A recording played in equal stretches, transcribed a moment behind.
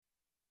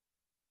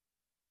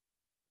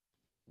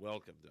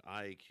Welcome to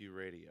IAQ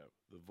Radio,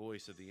 the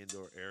voice of the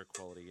indoor air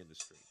quality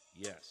industry.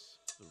 Yes,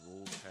 the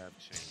rules have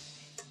changed.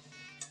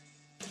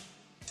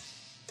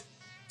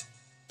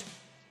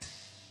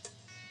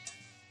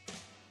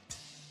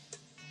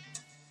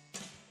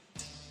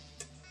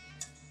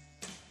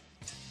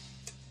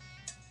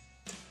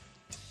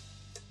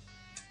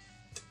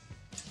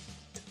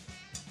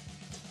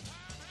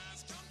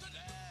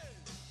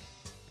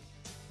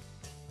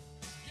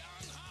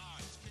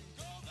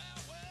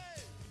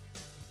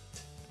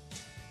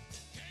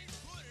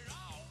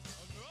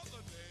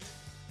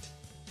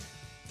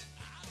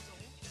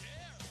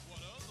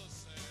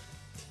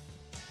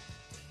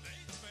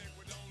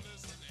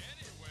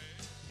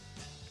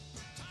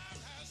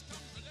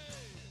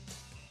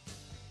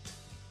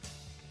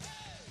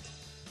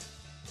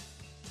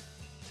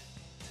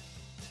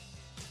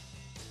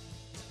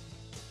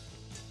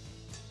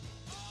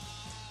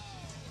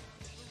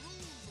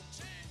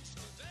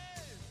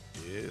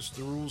 Yes,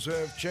 the rules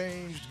have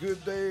changed.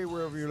 Good day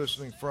wherever you're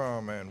listening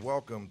from, and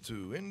welcome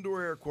to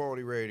Indoor Air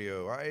Quality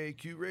Radio,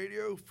 IAQ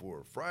Radio,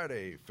 for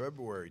Friday,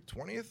 February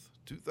 20th,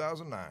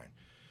 2009.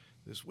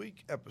 This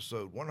week,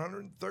 episode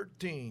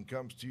 113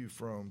 comes to you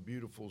from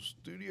beautiful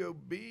Studio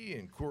B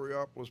in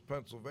Coraopolis,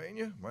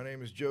 Pennsylvania. My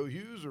name is Joe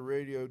Hughes, or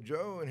Radio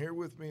Joe, and here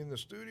with me in the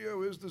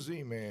studio is the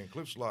Z-Man,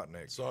 Cliff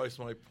Zlotnick. It's always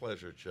my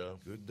pleasure, Joe.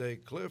 Good day,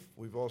 Cliff.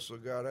 We've also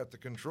got at the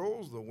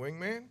controls the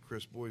wingman,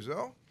 Chris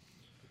Boisel.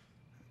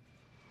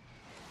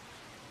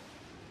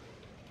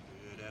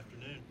 Good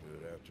afternoon.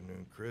 Good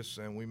afternoon, Chris.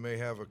 And we may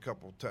have a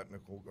couple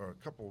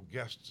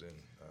guests in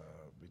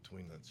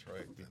between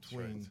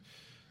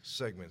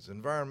segments.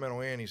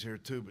 Environmental Annie's here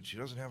too, but she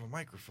doesn't have a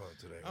microphone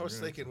today. I was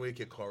thinking we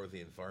could call her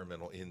the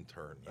environmental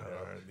intern.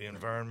 The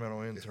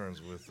environmental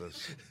intern's with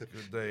us.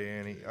 Good day,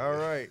 Annie. All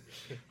right.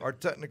 Our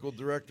technical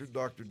director,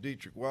 Dr.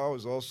 Dietrich Wow,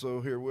 is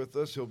also here with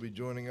us. He'll be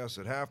joining us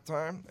at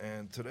halftime.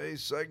 And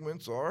today's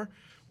segments are,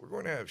 we're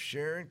going to have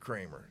Sharon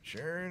Kramer.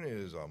 Sharon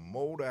is a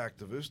mold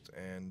activist,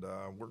 and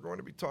we're going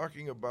to be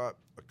talking about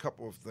a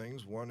couple of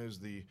things. One is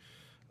the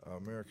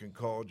American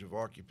College of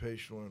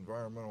Occupational and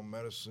Environmental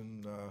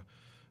Medicine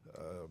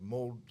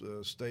mold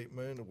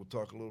statement, and we'll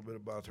talk a little bit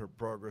about her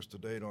progress to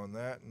date on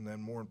that. And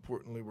then more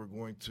importantly, we're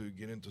going to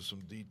get into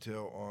some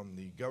detail on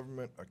the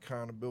Government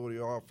Accountability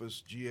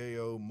Office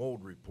GAO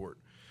mold report.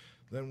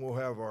 Then we'll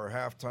have our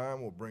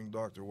halftime. We'll bring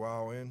Dr.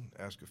 Wow in,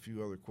 ask a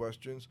few other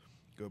questions,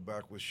 go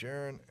back with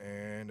Sharon,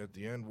 and at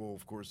the end we'll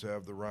of course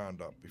have the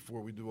roundup.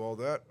 Before we do all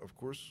that, of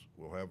course,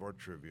 we'll have our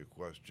trivia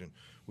question.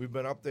 We've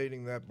been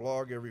updating that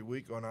blog every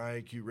week on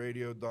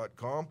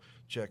iaqradio.com.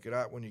 Check it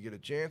out when you get a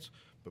chance.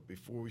 But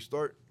before we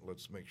start,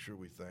 let's make sure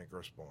we thank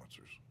our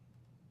sponsors.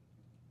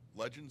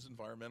 Legends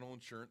Environmental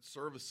Insurance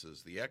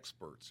Services, the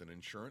experts in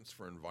insurance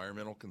for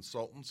environmental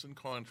consultants and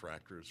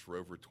contractors for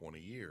over 20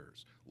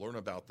 years. Learn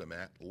about them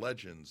at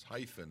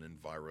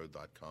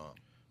legends-enviro.com.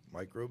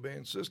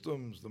 Microban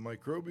Systems, the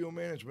microbial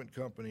management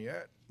company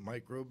at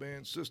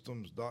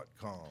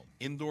microbansystems.com.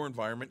 Indoor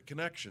Environment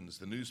Connections,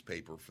 the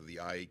newspaper for the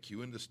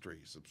IAQ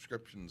industry.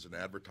 Subscriptions and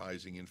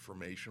advertising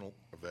informational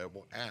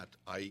available at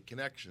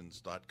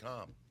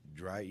ieconnections.com.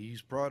 Dry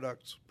Ease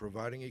Products,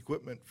 providing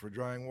equipment for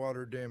drying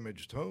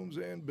water-damaged homes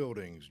and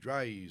buildings.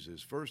 Dry Ease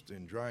is first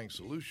in drying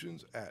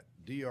solutions at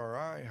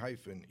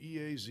dri-eaz.com.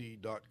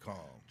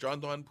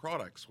 Jon-Don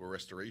Products, where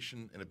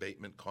restoration and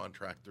abatement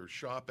contractors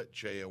shop at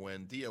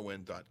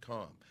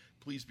jondon.com.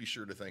 Please be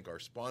sure to thank our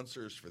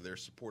sponsors for their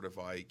support of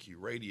IAQ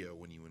Radio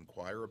when you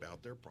inquire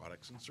about their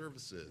products and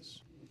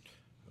services.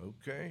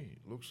 Okay,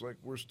 looks like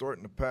we're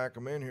starting to pack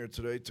them in here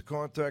today. To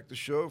contact the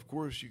show, of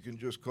course, you can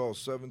just call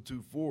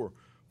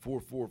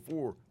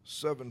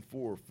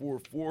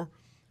 724-444-7444.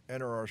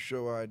 Enter our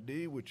show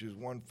ID, which is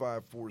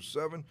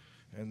 1547,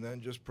 and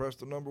then just press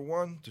the number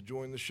 1 to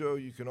join the show.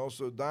 You can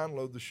also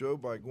download the show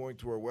by going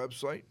to our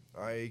website,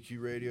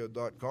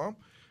 iaqradio.com,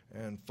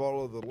 and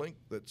follow the link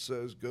that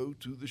says go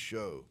to the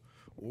show.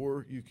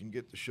 Or you can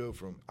get the show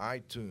from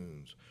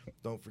iTunes.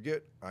 Don't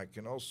forget, I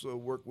can also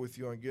work with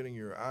you on getting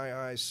your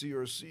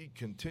IICRC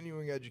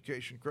continuing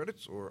education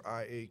credits or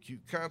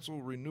IAQ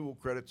Council renewal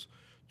credits.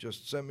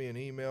 Just send me an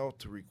email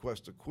to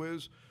request a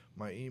quiz.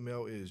 My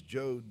email is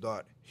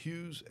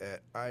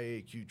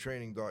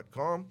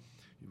joe.hughes@iaqtraining.com.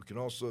 You can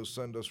also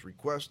send us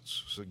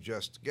requests,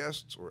 suggest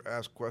guests, or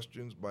ask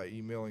questions by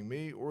emailing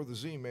me or the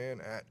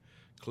Z-Man at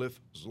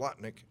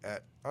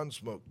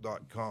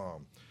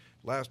cliffzlotnick@unsmoke.com.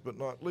 Last but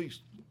not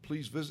least,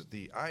 please visit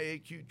the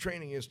IAQ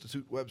Training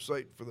Institute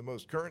website for the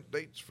most current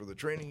dates for the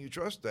training you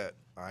trust at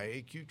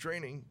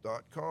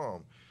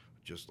iaqtraining.com.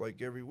 Just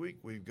like every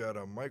week, we've got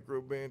a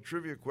microban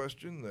trivia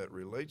question that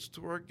relates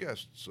to our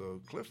guest.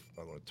 So, Cliff,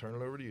 I'm going to turn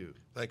it over to you.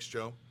 Thanks,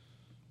 Joe.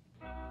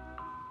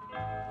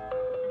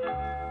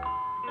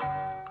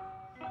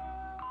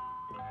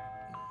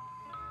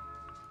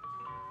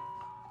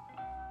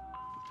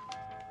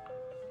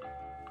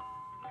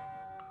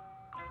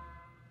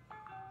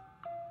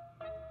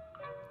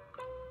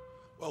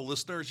 Well,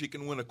 listeners, you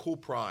can win a cool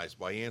prize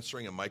by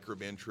answering a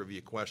microban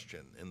trivia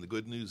question. And the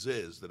good news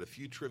is that a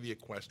few trivia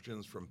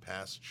questions from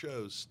past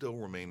shows still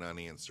remain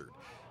unanswered.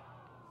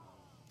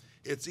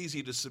 It's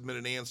easy to submit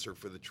an answer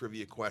for the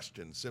trivia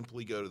question.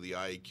 Simply go to the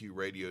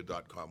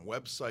IAQradio.com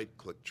website,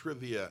 click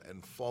Trivia,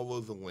 and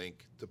follow the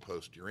link to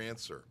post your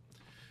answer.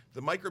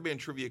 The Microband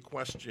Trivia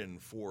question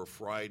for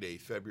Friday,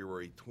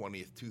 February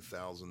 20th,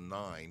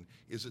 2009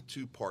 is a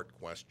two-part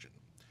question.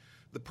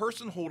 The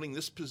person holding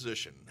this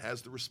position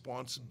has the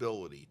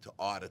responsibility to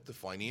audit the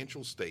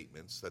financial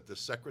statements that the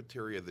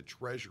Secretary of the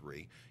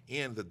Treasury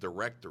and the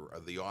Director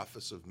of the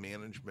Office of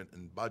Management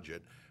and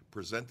Budget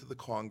present to the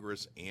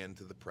Congress and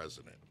to the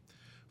President.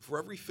 For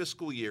every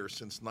fiscal year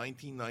since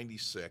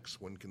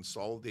 1996, when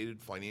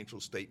consolidated financial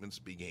statements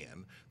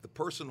began, the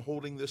person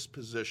holding this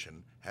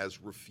position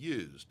has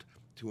refused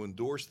to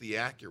endorse the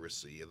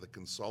accuracy of the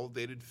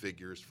consolidated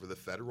figures for the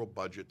federal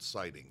budget,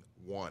 citing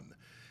 1.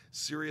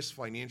 Serious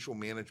financial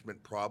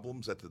management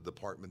problems at the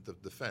Department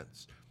of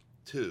Defense.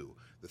 2.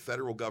 The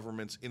federal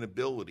government's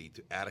inability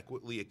to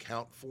adequately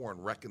account for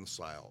and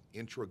reconcile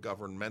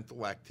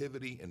intragovernmental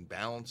activity and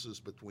balances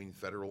between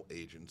federal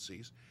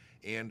agencies.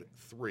 And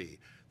 3.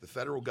 The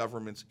federal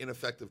government's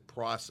ineffective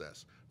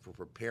process for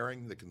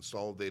preparing the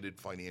consolidated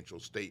financial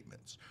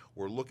statements.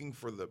 We're looking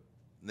for the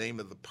name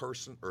of the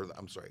person,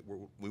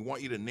 we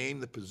want you to name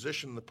the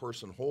position the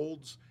person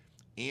holds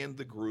and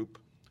the group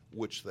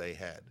which they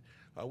had.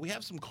 We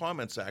have some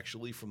comments,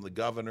 actually, from the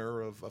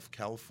governor of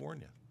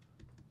California.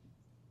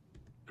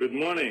 Good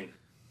morning.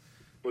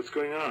 What's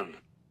going on?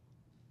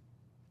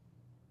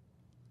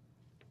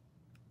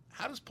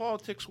 How does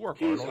politics work,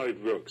 Here's Arnold? how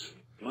it works.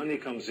 Money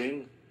comes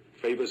in,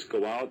 favors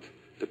go out,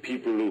 the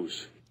people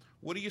lose.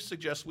 What do you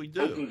suggest we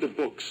do? Open the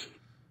books,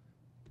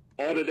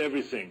 audit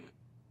everything,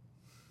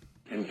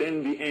 and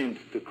then we end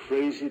the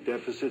crazy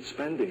deficit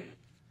spending.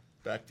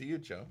 Back to you,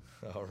 Joe.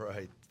 All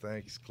right.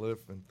 Thanks,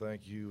 Cliff, and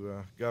thank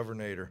you,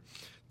 Governor.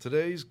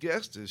 Today's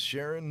guest is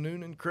Sharon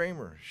Noonan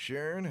Kramer.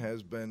 Sharon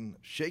has been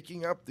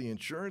shaking up the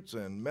insurance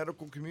and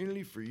medical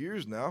community for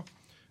years now,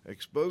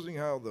 exposing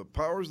how the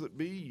powers that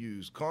be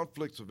use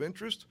conflicts of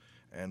interest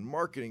and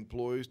marketing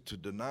ploys to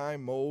deny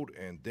mold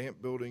and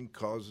damp building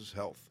causes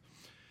health.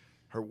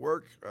 Her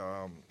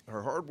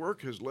hard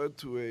work has led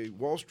to a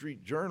Wall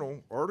Street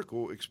Journal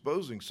article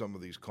exposing some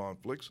of these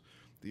conflicts.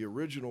 The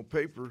original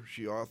paper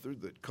she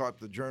authored that caught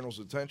the journal's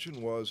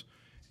attention was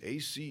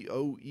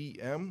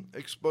ACOEM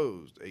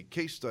Exposed, a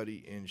case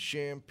study in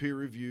sham peer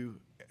review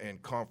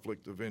and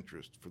conflict of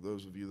interest. For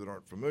those of you that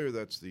aren't familiar,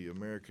 that's the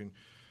American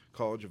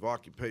College of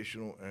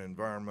Occupational and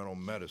Environmental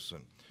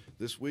Medicine.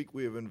 This week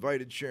we have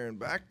invited Sharon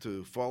back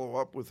to follow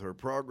up with her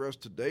progress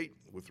to date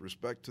with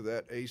respect to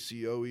that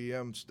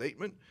ACOEM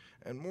statement,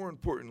 and more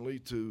importantly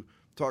to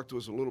talk to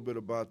us a little bit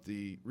about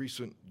the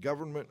recent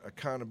Government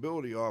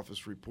Accountability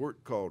Office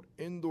report called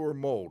Indoor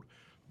Mold.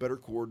 Better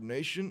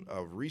coordination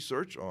of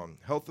research on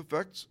health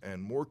effects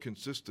and more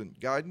consistent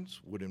guidance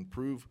would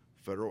improve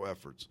federal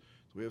efforts.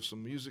 So we have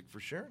some music for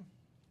Sharon.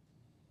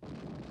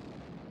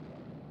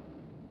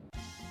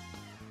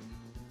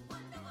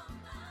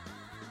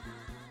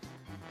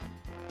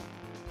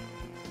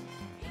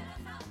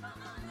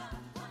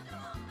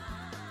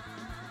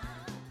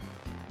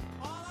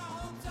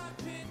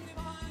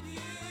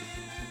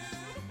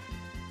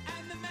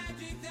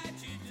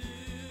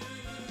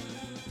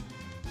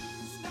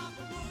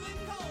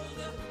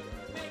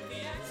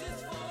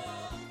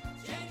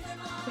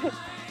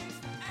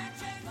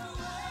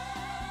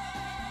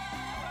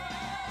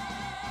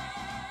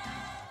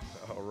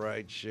 All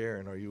right,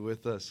 Sharon, are you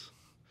with us?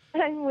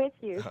 I'm with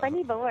you.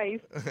 Funny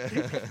voice.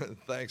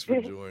 Thanks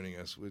for joining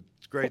us.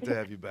 It's great to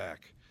have you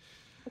back.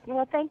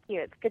 Well, thank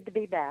you. It's good to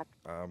be back.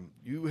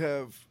 You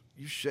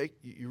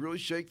really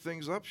shake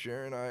things up,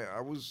 Sharon.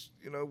 I was,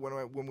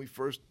 when we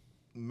first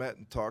met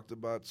and talked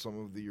about some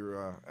of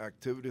your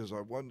activities,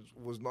 I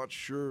was not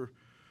sure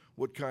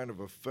what kind of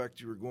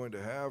effect you were going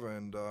to have,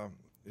 and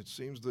it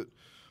seems that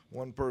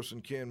one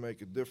person can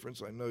make a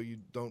difference. I know you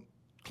don't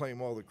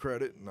claim all the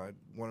credit, and I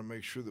want to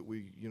make sure that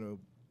we,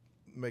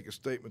 make a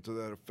statement to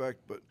that effect.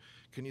 But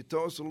can you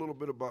tell us a little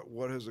bit about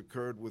what has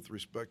occurred with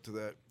respect to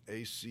that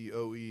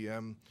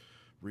ACOEM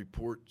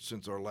report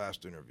since our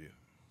last interview?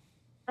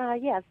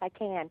 Yes, I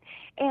can.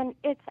 And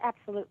it's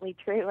absolutely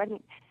true. I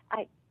mean,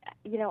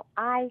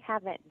 I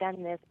haven't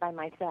done this by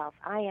myself.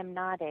 I am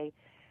not a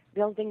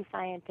building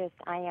scientist.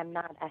 I am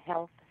not a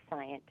health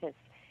scientist.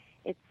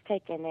 It's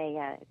taken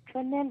a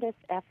tremendous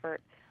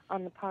effort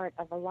on the part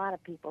of a lot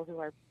of people who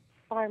are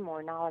far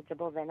more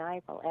knowledgeable than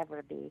I will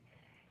ever be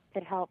to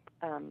help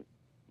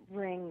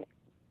bring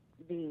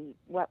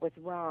what was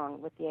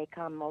wrong with the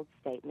ACOM mold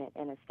statement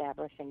and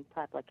establishing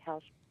public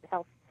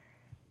health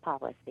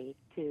policy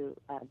to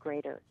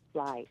greater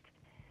light.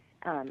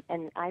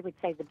 And I would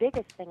say the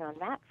biggest thing on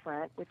that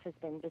front, which has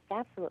been just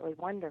absolutely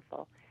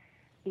wonderful,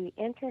 the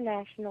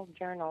International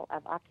Journal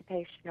of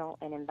Occupational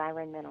and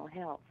Environmental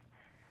Health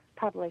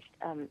published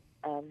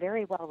a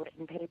very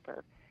well-written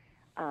paper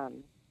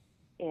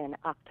in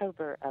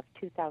October of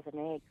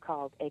 2008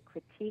 called A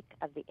Critique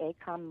of the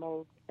ACOM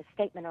Mold, a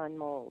Statement on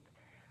Mold,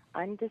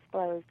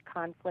 Undisclosed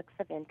Conflicts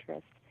of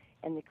Interest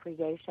in the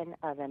Creation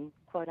of an,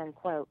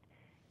 quote-unquote,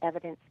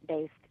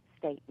 evidence-based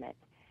statement.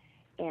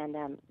 And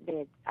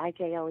the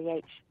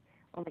IJOEH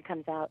only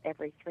comes out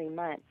every 3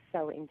 months.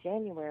 So in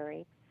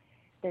January,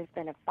 there's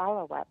been a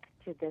follow-up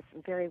to this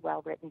very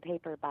well-written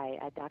paper by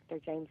Dr.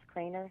 James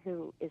Craner,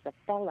 who is a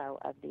fellow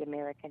of the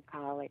American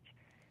College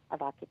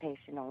of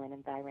Occupational and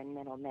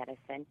Environmental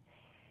Medicine.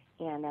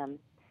 And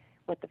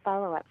what the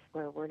follow-ups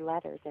were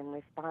letters in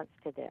response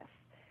to this.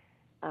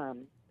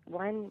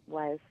 One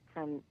was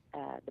from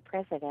the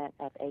president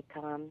of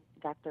ACOM,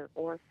 Dr.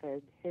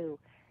 Orford, who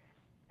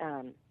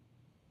I'm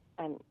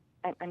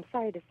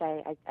sorry to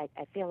say,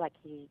 I feel like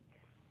he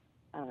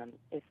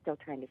is still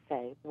trying to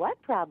say,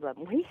 what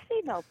problem? We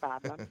see no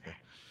problem.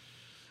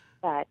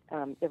 But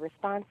the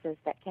responses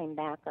that came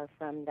back are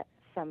from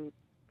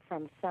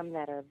some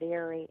that are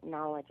very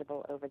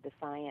knowledgeable over the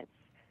science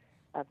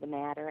of the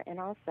matter, and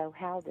also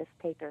how this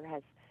paper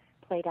has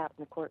played out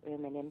in the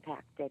courtroom and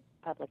impacted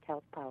public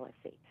health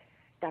policy.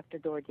 Dr.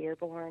 Dor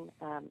Dearborn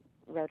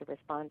wrote a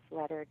response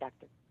letter.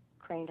 Dr.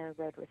 Craner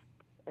wrote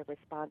a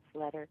response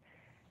letter.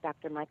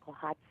 Dr. Michael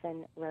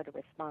Hodson wrote a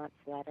response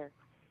letter.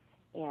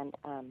 And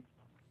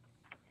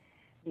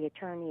the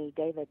attorney,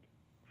 David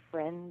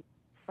Frenznick,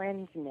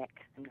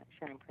 I'm not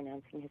sure I'm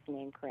pronouncing his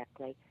name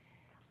correctly,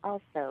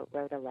 also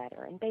wrote a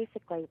letter. And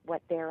basically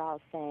what they're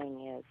all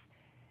saying is,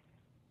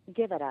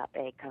 give it up,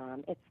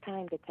 ACOM. It's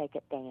time to take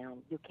it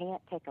down. You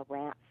can't take a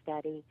rat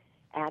study,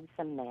 add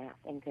some math,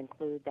 and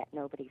conclude that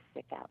nobody's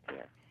sick out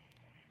here.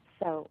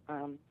 So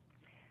on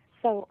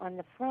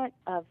the front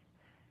of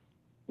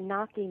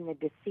knocking the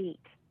deceit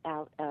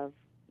out of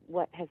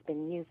what has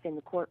been used in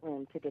the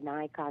courtroom to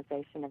deny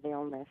causation of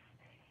illness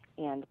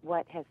and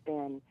what has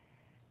been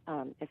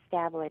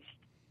established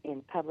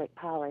in public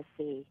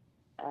policy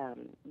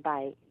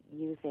by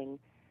using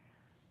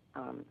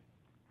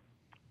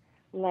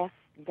less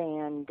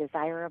than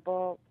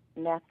desirable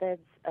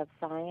methods of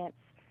science,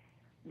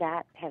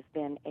 that has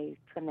been a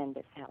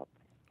tremendous help.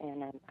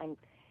 And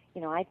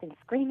I've been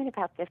screaming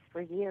about this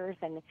for years,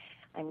 and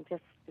I'm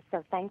just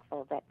so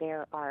thankful that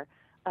there are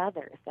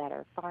others that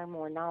are far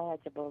more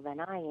knowledgeable than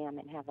I am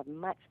and have a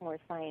much more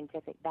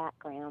scientific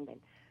background and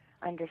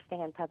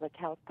understand public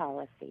health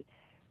policy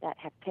that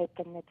have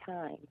taken the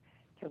time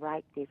to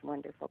write these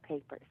wonderful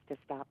papers to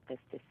stop this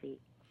deceit.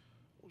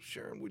 Well,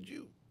 Sharon, would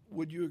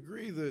you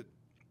agree that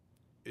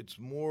it's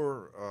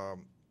more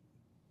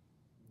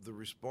the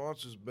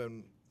response has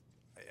been,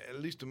 at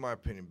least in my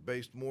opinion,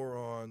 based more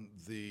on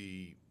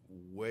the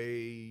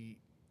way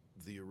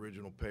the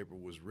original paper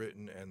was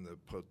written and the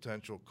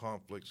potential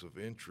conflicts of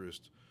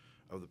interest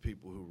of the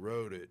people who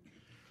wrote it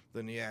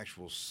than the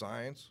actual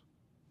science?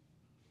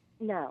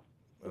 No.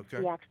 Okay.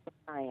 It's the actual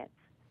science.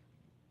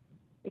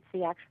 It's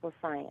the actual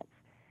science.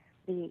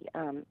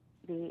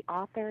 The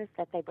authors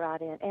that they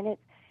brought in,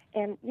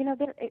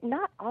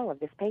 not all of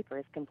this paper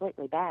is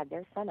completely bad.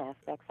 There's some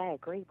aspects I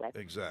agree with.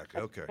 Exactly.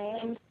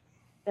 Okay.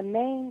 The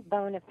main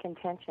bone of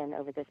contention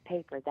over this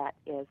paper that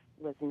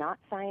was not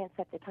science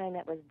at the time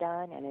it was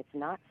done, and it's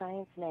not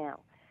science now.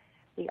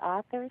 The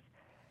authors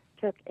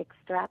took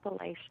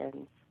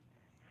extrapolations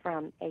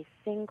from a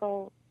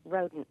single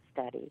rodent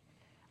study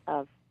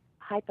of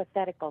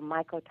hypothetical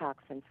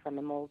mycotoxins from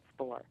a mold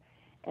spore.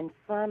 And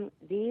from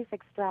these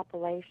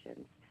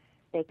extrapolations,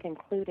 they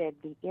concluded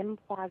the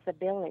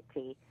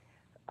implausibility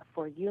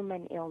for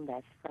human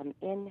illness from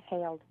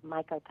inhaled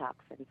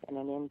mycotoxins in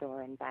an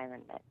indoor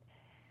environment.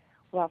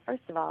 Well,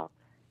 first of all,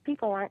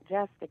 people aren't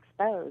just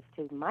exposed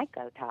to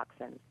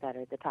mycotoxins that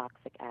are the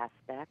toxic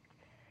aspect.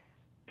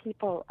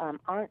 People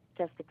aren't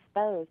just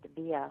exposed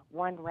via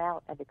one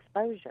route of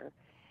exposure,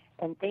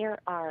 and there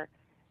are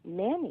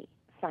many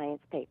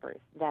science papers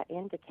that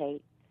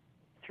indicate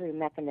through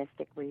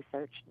mechanistic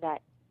research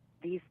that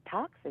these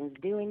toxins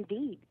do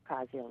indeed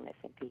cause illness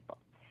in people.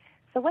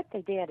 So what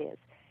they did is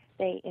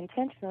they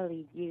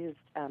intentionally used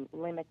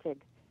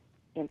limited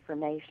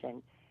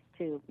information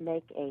to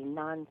make a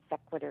non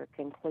sequitur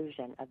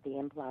conclusion of the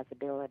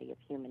implausibility of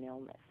human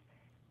illness.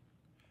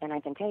 And I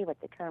can tell you what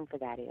the term for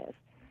that is.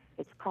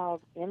 It's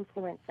called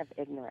influence of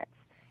ignorance.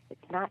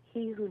 It's not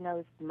he who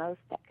knows most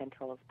that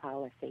controls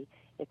policy.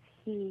 It's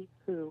he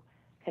who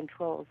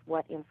controls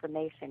what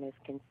information is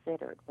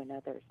considered when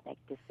others make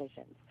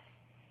decisions.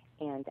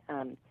 And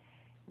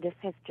this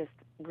has just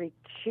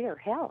wreaked sheer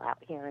hell out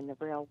here in the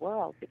real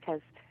world,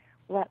 because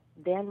what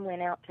then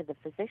went out to the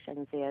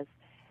physicians is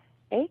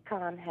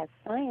ACOM has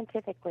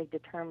scientifically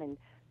determined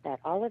that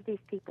all of these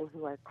people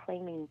who are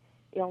claiming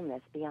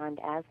illness beyond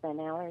asthma and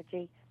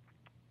allergy,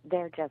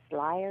 they're just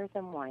liars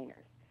and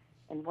whiners.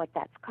 And what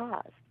that's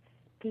caused,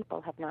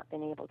 people have not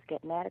been able to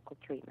get medical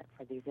treatment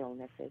for these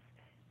illnesses,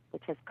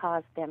 which has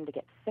caused them to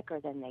get sicker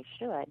than they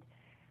should,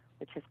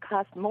 which has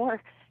caused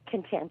more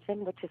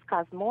contention, which has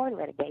caused more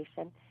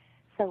litigation.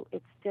 So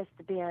it's just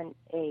been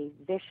a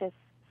vicious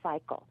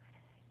cycle.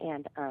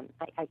 And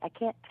I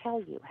can't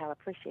tell you how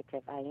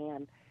appreciative I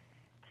am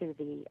to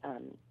the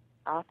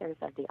authors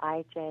of the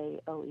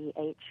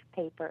IJOEH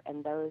paper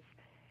and those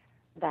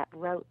that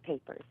wrote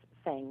papers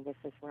saying this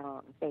is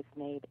wrong. They've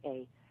made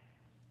a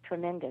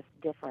tremendous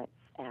difference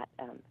at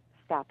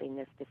stopping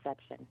this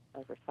deception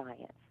over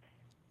science.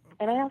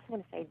 And I also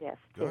want to say this,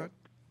 too. Go ahead.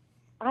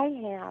 I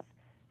have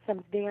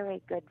some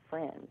very good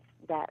friends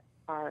that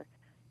are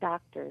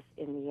doctors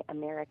in the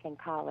American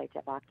College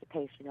of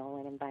Occupational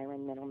and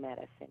Environmental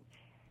Medicine.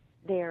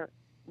 They're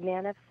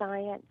men of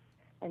science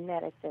and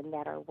medicine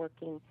that are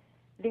working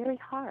very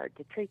hard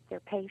to treat their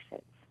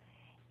patients.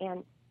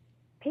 And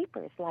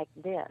papers like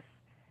this,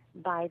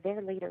 by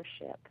their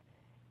leadership,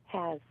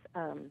 has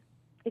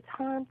it's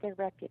harmed their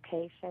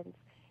reputations.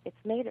 It's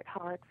made it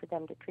hard for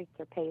them to treat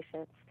their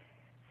patients.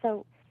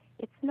 So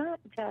it's not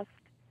just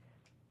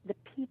the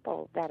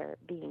people that are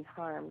being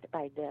harmed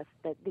by this,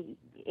 the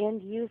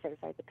end users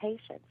are the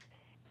patients.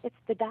 It's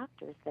the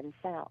doctors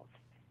themselves.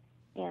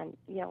 And,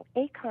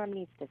 ACOM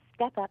needs to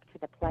step up to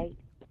the plate,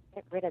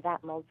 get rid of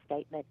that mold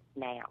statement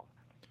now.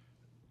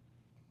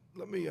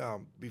 Let me,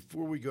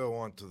 before we go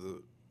on to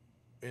the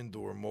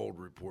indoor mold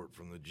report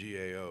from the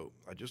GAO,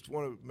 I just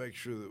want to make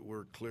sure that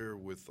we're clear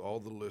with all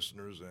the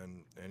listeners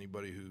and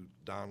anybody who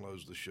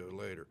downloads the show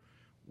later.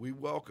 We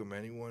welcome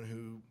anyone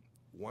who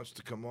wants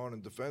to come on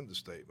and defend the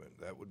statement.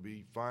 That would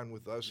be fine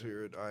with us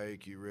here at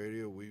IAQ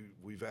Radio.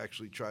 We've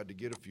actually tried to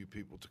get a few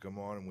people to come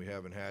on, and we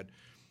haven't had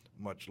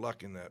much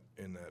luck in that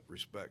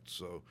respect.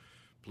 So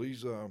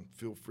please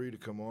feel free to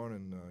come on,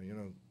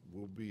 and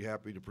we'll be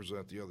happy to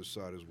present the other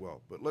side as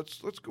well. But let's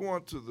go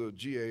on to the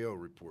GAO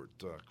report.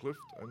 Cliff,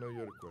 I know you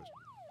had a question.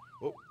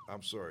 Oh,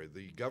 I'm sorry.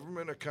 The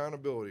Government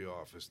Accountability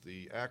Office,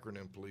 the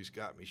acronym police,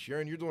 got me.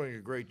 Sharon, you're doing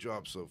a great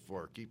job so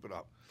far. Keep it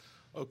up.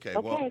 Okay,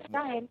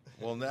 fine.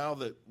 Well, now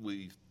that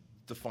we've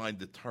defined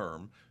the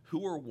term, who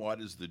or what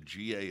is the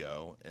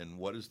GAO, and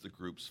what is the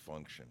group's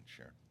function,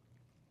 Sharon?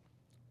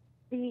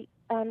 The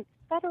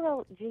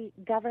Federal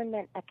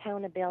Government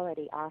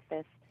Accountability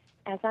Office,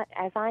 as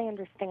I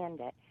understand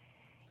it,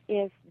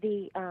 is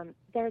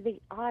they're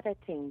the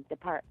auditing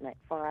department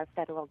for our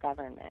federal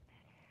government.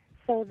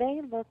 So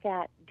they look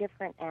at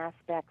different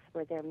aspects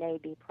where there may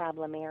be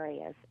problem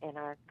areas in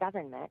our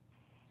government,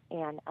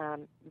 and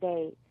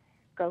they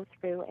go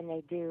through and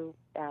they do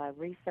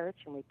research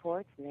and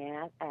reports, and they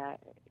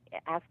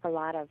ask a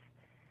lot of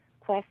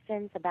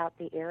questions about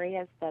the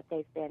areas that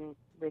they've been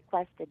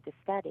requested to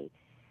study.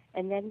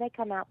 And then they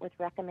come out with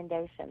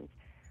recommendations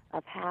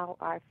of how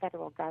our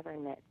federal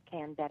government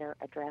can better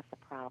address a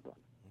problem.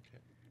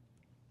 Okay.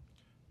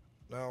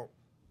 Now,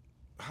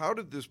 how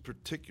did this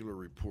particular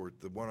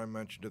report, the one I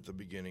mentioned at the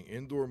beginning,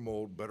 indoor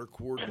mold, better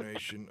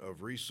coordination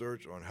of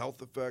research on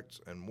health effects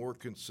and more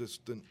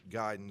consistent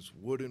guidance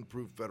would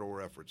improve federal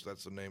efforts?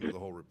 That's the name of the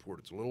whole report.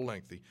 It's a little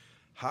lengthy.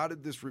 How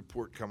did this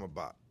report come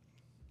about?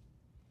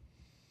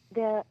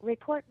 The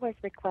report was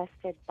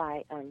requested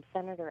by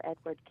Senator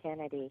Edward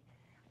Kennedy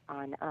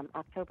on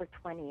October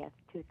 20th,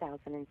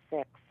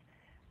 2006,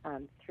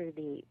 through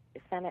the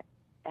Senate,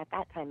 at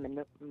that time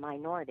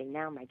minority,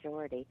 now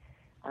majority,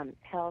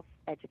 Health,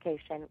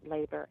 Education,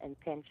 Labor, and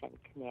Pension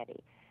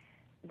Committee.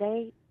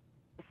 They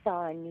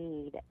saw a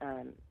need.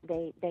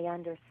 They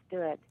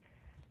understood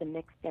the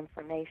mixed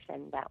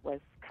information that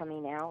was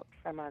coming out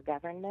from our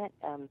government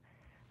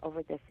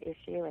over this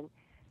issue, and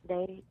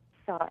they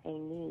saw a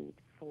need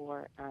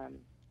for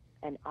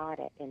an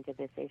audit into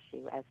this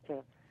issue as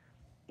to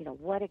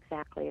what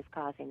exactly is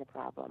causing the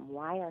problem.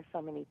 Why are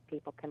so many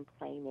people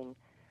complaining?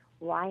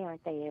 Why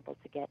aren't they able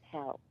to get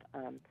help?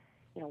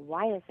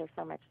 Why is there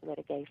so much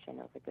litigation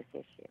over this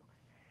issue?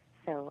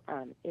 So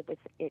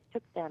it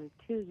took them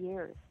 2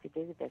 years to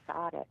do this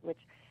audit, which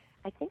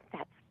I think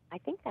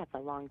that's a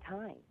long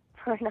time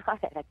for an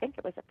audit. I think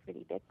it was a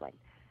pretty big one.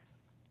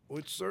 Well,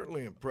 it's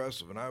certainly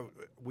impressive, and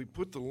we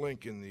put the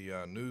link in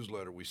the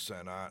newsletter we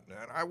sent out,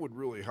 and I would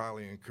really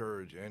highly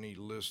encourage any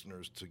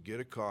listeners to get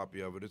a copy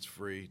of it. It's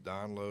free.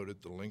 Download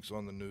it. The link's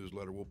on the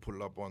newsletter. We'll put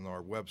it up on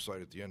our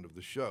website at the end of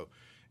the show.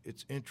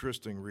 It's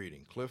interesting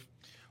reading. Cliff?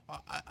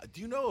 Do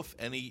you know if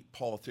any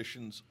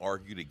politicians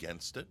argued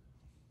against it?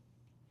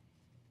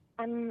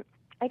 I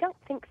don't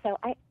think so.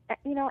 I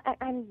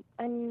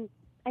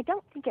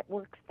don't think it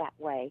works that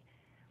way.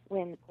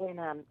 When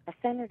a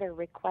senator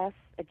requests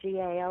a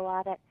GAO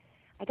audit,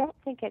 I don't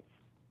think it's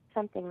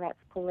something that's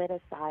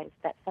politicized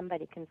that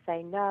somebody can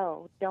say,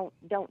 no, don't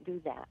do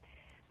that.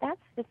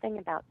 That's the thing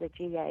about the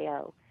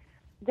GAO.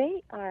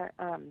 They are,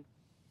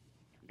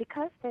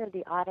 because they're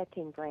the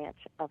auditing branch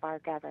of our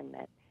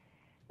government,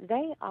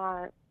 they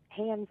are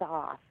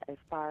hands-off as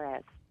far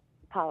as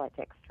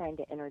politics, trying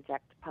to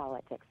interject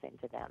politics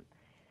into them.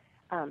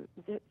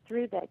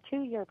 Through the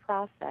 2-year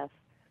process,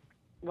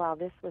 while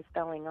this was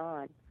going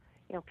on,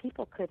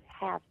 people could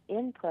have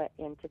input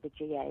into the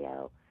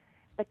GAO,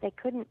 but they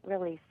couldn't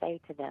really say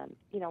to them,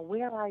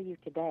 where are you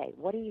today?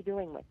 What are you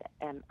doing with it?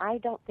 And I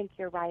don't think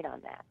you're right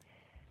on that.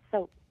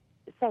 So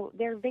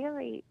they're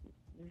very,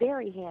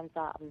 very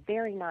hands-off,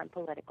 very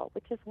non-political,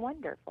 which is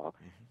wonderful,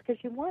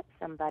 because you want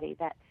somebody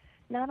that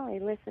not only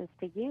listens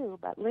to you,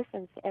 but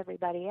listens to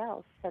everybody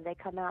else, so they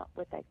come out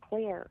with a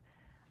clear,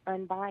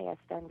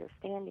 unbiased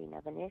understanding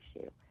of an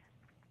issue.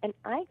 And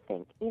I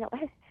think,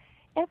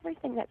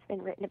 everything that's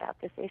been written about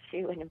this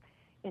issue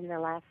in the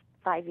last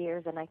 5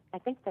 years, and I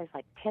think there's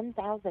like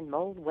 10,000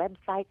 mold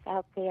websites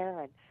out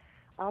there and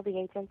all the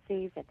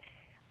agencies, and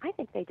I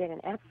think they did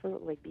an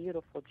absolutely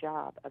beautiful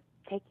job of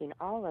taking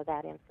all of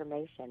that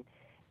information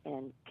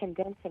and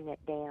condensing it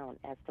down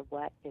as to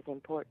what is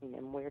important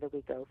and where do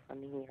we go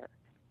from here.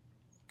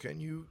 Can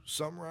you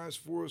summarize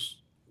for us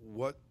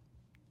what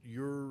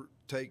your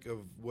take of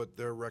what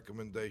their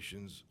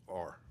recommendations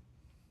are?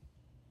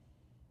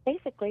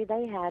 Basically,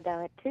 they had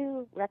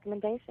two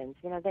recommendations.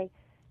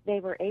 They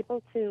were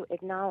able to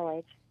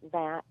acknowledge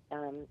that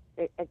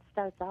it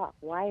starts off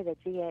why the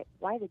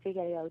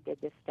GAO did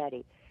this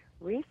study.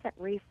 Recent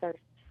research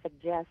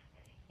suggests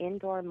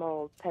indoor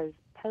mold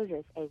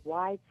poses a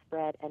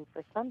widespread and,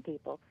 for some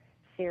people,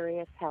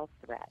 serious health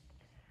threat.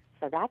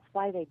 So that's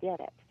why they did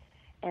it.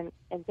 And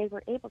they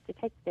were able to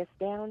take this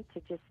down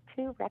to just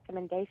two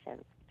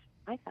recommendations, which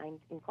I find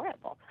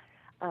incredible.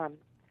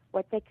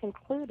 What they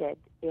concluded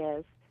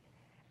is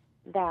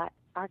that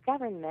our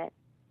government,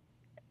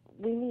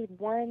 we need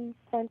one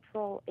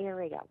central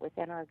area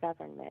within our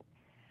government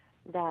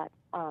that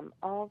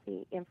all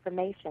the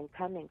information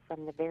coming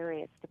from the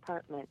various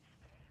departments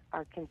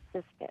are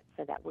consistent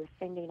so that we're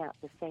sending out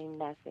the same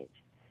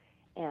message.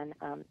 And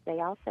they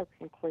also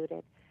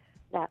concluded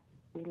that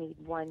we need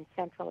one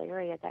central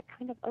area that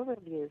kind of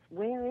overviews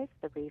where is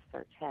the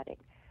research heading,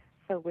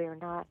 so we're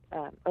not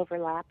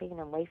overlapping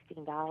and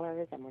wasting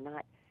dollars, and we're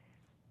not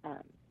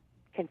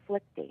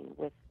conflicting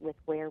with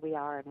where we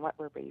are and what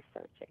we're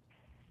researching.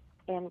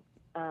 And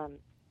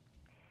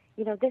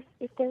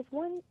if there's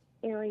one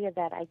area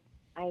that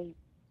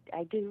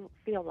I do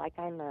feel like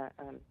I'm a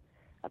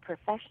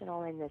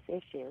professional in this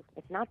issue,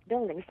 it's not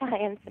building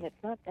science and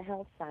it's not the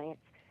health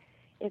science.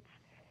 It's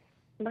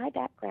my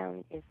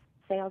background is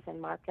sales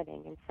and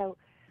marketing, and so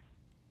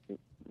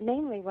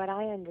mainly what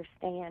I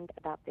understand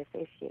about this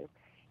issue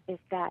is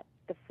that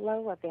the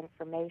flow of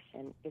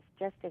information is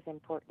just as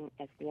important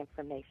as the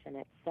information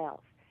itself.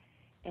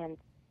 And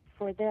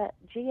for the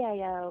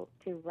GAO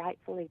to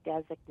rightfully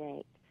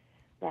designate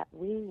that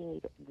we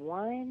need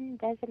one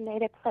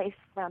designated place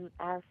from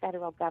our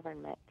federal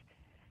government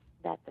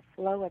that the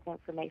flow of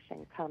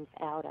information comes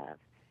out of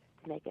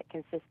to make it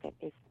consistent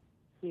is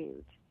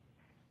huge.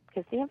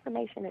 Because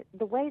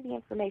the way the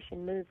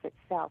information moves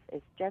itself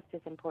is just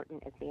as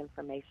important as the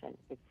information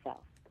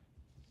itself.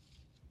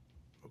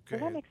 Okay. Does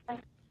that make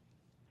sense?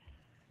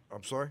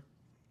 I'm sorry?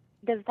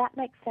 Does that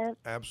make sense?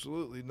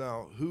 Absolutely.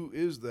 Now, who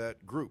is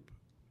that group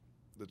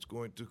that's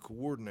going to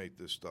coordinate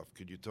this stuff?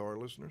 Could you tell our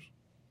listeners?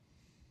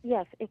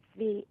 Yes, it's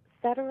the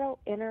Federal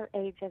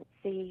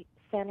Interagency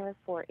Center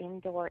for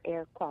Indoor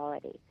Air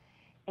Quality.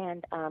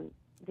 And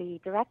the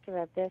director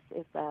of this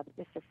is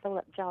Mr.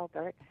 Philip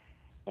Jalbert,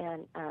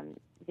 and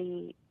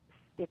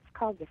it's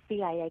called the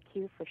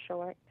CIAQ for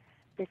short.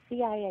 The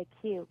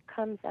CIAQ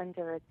comes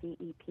under the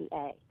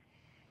EPA.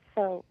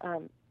 So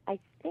I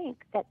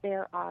think that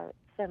there are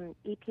some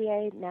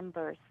EPA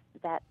members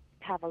that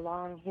have a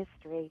long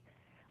history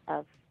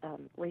of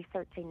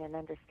researching and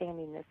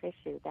understanding this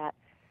issue that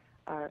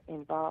are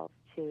involved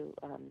to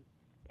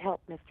help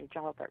Mr.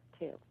 Jalbert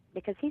too,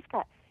 because he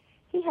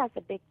has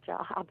a big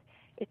job.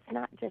 It's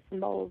not just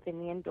mold in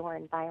the indoor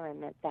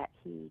environment that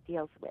he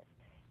deals with.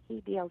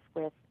 He deals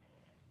with,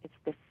 it's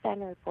the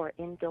Center for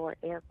Indoor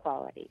Air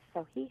Quality,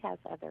 so he has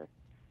other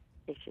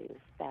issues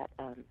that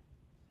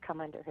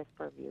come under his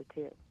purview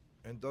too.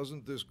 And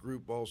doesn't this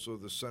group also,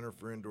 the Center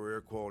for Indoor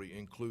Air Quality,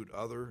 include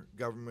other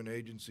government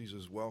agencies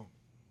as well?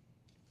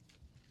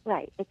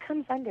 Right. It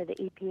comes under the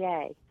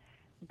EPA,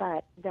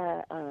 but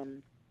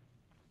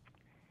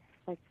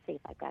let's see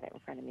if I've got it in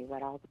front of me,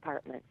 what all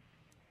departments.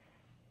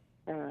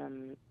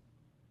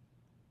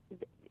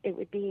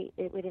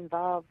 It would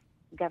involve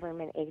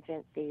government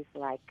agencies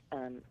like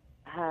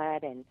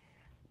HUD and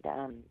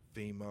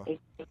FEMA,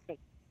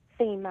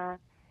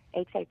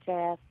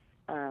 HHS,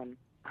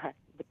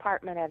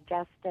 Department of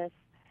Justice,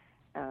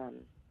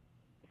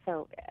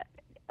 so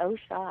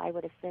OSHA, I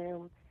would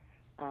assume.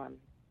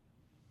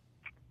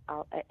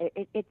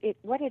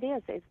 What it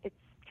is it's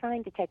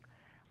trying to take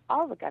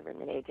all the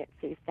government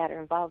agencies that are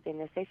involved in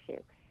this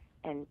issue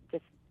and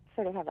just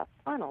sort of have a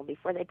funnel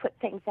before they put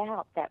things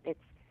out, that it's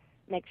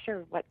make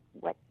sure what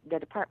the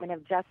Department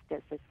of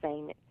Justice is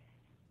saying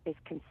is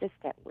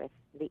consistent with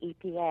the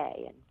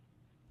EPA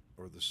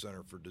or the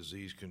Center for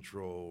Disease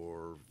Control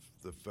or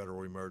the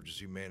Federal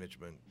Emergency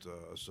Management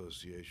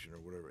Association or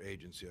whatever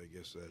agency I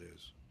guess that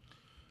is.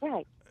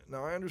 Right.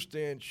 Now, I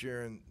understand,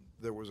 Sharon,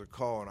 there was a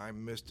call, and I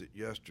missed it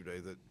yesterday,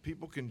 that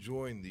people can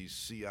join these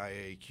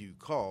CIAQ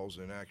calls,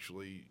 and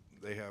actually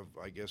they have,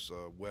 I guess,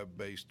 a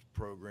web-based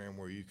program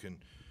where you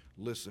can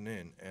listen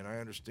in. And I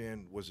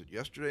understand, was it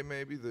yesterday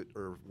maybe,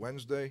 or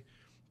Wednesday,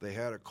 they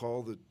had a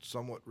call that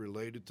somewhat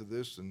related to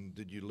this, and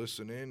did you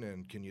listen in,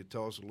 and can you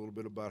tell us a little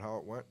bit about how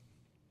it went?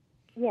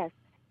 Yes.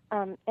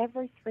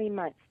 Every 3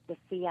 months the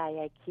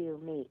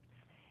CIAQ meets,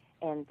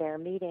 and their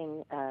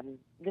meeting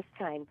this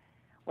time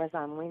was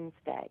on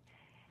Wednesday.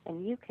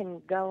 And you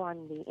can go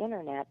on the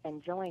internet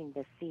and join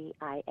the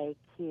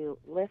CIAQ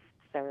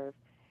listserv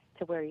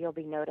to where you'll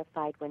be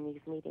notified when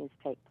these meetings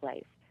take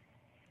place.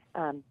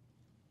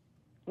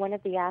 One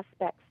of the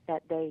aspects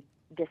that they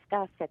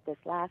discussed at this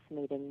last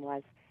meeting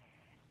was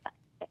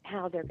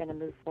how they're going to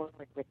move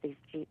forward with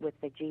with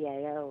the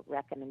GAO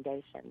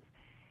recommendations.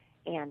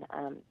 And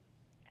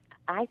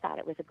I thought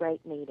it was a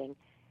great meeting.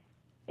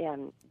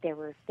 There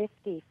were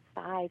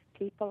 55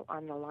 people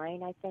on the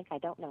line, I think. I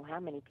don't know how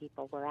many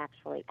people were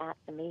actually at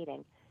the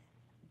meeting,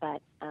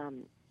 but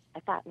I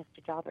thought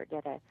Mr. Jalbert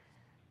did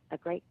a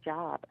great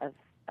job of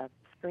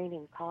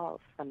screening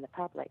calls from the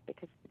public,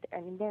 because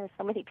I mean, there are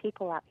so many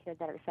people out here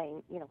that are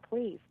saying,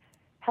 please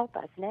help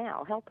us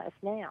now, help us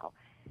now.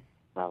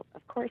 Well,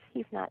 of course,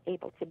 he's not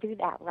able to do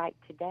that right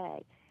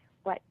today.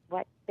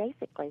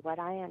 What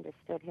I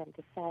understood him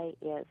to say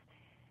is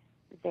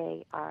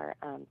they are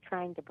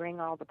trying to bring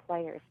all the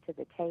players to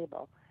the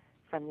table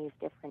from these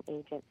different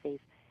agencies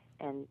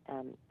and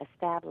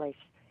establish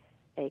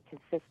a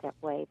consistent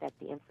way that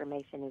the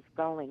information is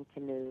going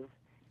to move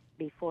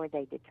before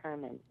they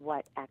determine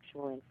what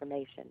actual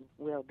information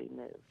will be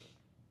moved,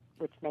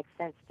 which makes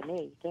sense to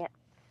me.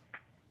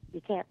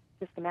 You can't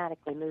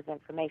systematically move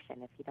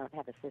information if you don't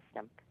have a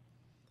system.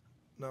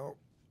 Now,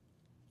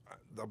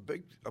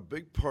 a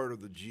big part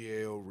of the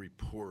GAO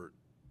report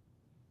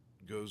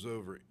goes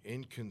over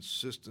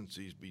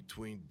inconsistencies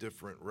between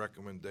different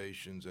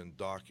recommendations and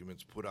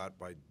documents put out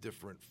by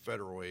different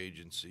federal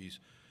agencies.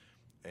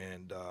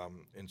 And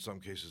in some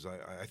cases,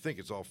 I think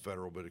it's all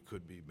federal, but it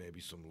could be maybe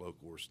some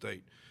local or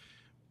state.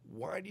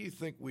 Why do you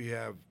think we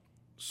have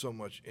so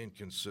much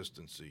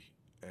inconsistency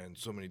and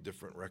so many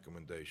different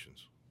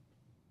recommendations?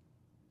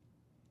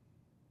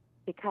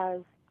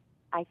 Because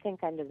I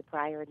think under the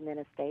prior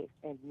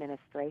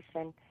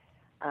administration,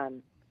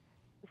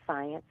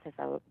 science has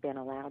been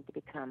allowed to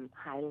become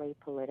highly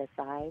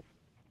politicized.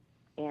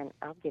 And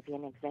I'll give you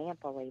an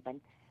example even.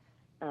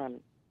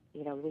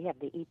 We have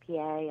the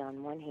EPA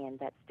on one hand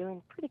that's doing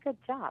a pretty good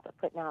job of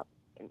putting out,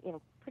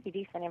 pretty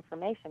decent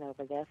information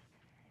over this.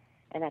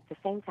 And at the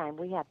same time,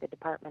 we have the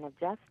Department of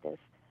Justice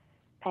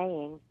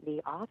paying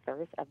the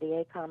authors of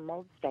the AECOM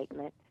mold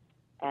statement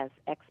as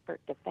expert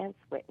defense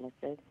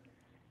witnesses,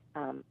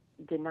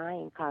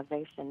 denying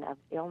causation of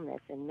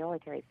illness in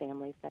military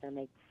families that are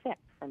made sick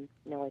from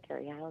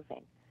military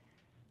housing.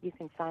 You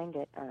can find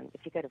it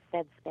if you go to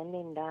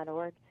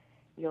fedspending.org.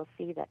 You'll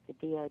see that the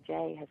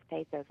DOJ has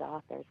paid those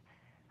authors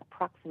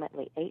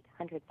approximately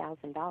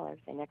 $800,000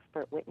 in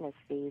expert witness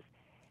fees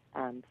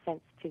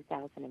since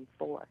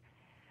 2004.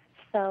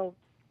 So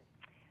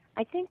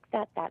I think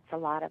that's a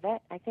lot of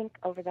it. I think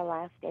over the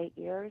last 8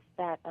 years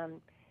that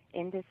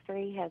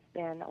industry has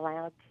been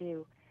allowed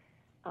to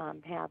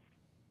have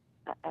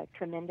a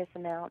tremendous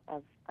amount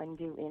of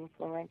undue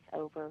influence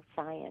over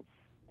science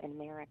in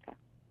America.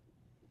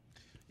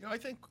 I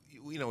think,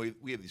 we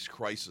have these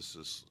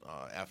crises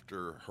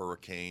after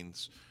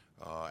hurricanes,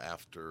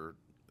 after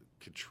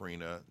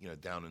Katrina,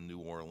 down in New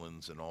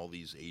Orleans, and all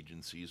these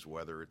agencies,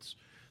 whether it's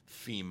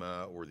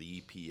FEMA or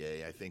the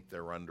EPA, I think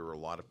they're under a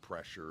lot of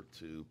pressure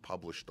to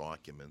publish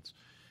documents.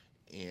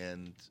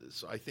 And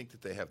so I think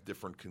that they have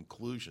different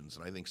conclusions,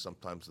 and I think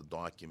sometimes the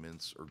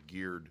documents are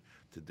geared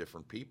to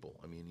different people.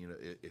 I mean,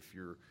 if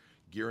you're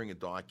gearing a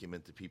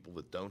document to people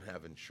that don't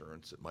have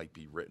insurance, it might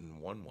be written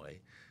one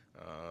way.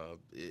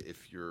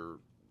 If you're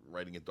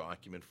writing a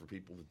document for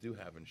people that do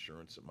have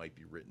insurance, it might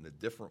be written a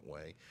different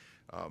way.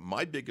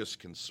 My biggest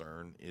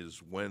concern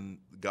is when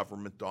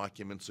government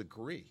documents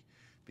agree,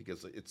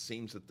 because it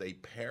seems that they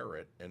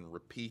parrot and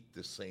repeat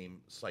the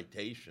same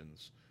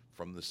citations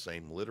from the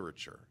same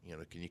literature.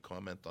 Can you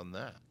comment on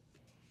that?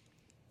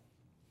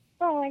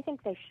 Well, I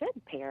think they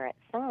should parrot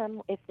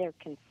some if they're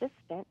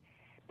consistent.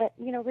 But,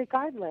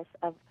 regardless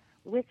of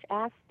which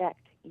aspect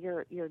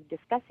you're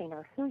discussing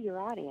or who your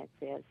audience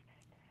is,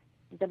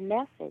 the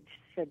message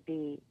should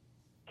be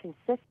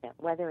consistent,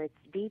 whether it's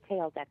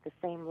detailed at the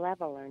same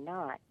level or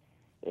not.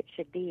 It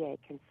should be a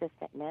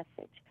consistent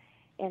message.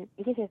 And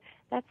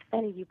that's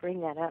funny you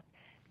bring that up,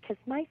 because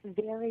my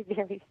very,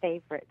 very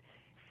favorite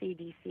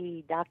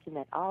CDC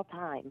document all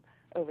time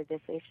over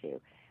this issue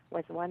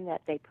was one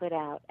that they put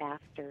out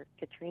after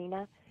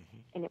Katrina,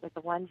 and it was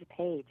a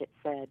one-page. It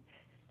said,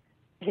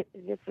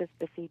 this was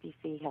the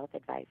CDC health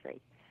advisory,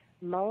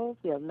 mold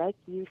will make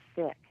you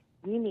sick.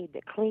 You need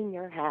to clean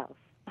your house.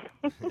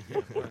 Right.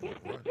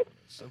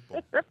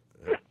 Simple.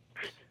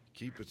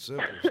 Keep it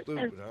simple,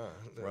 stupid,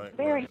 huh? Right.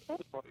 Very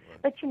simple.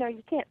 But,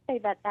 you can't say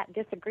that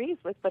disagrees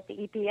with what the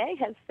EPA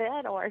has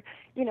said or,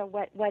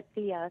 what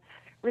the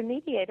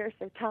remediators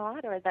are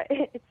taught.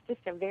 It's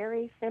just a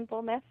very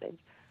simple message.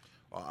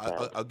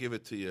 I'll give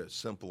it to you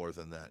simpler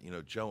than that.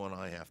 Joe and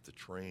I have to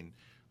train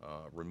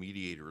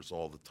remediators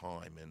all the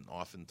time, and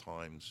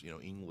oftentimes,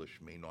 English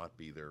may not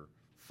be their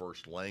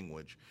first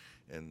language.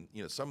 And,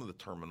 some of the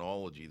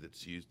terminology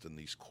that's used in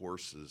these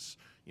courses,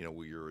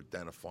 where you're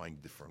identifying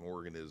different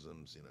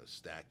organisms,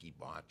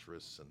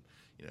 Stachybotrys, and,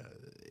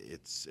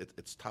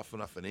 it's tough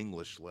enough in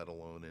English, let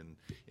alone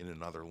in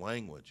another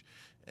language.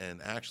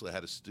 And actually I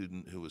had a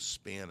student who was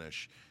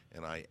Spanish,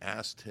 and I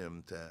asked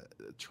him to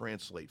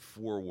translate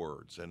 4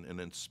 words. And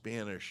in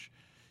Spanish,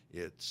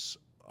 it's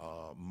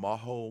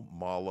majo,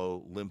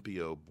 malo,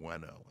 limpio,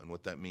 bueno. And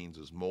what that means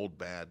is mold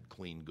bad,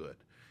 clean good.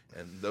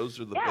 And those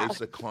are the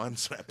basic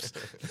concepts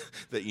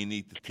that you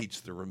need to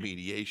teach the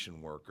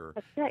remediation worker.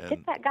 That's right.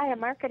 Get that guy a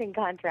marketing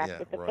contract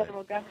with the right.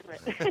 federal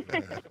government.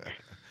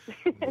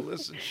 Well,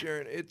 listen,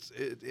 Sharon, it's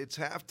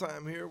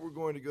halftime here. We're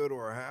going to go to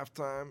our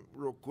halftime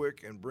real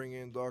quick and bring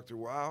in Dr.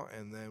 Wow,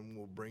 and then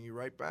we'll bring you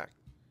right back.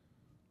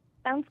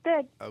 Sounds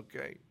good.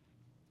 Okay.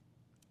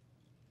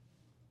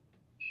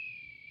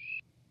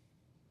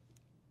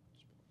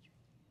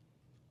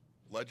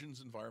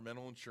 Legends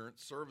Environmental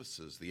Insurance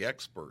Services, the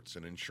experts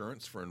in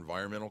insurance for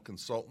environmental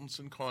consultants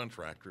and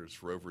contractors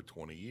for over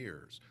 20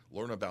 years.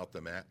 Learn about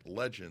them at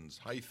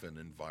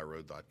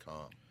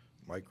legends-enviro.com.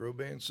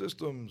 Microban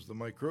Systems, the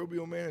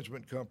microbial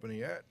management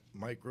company at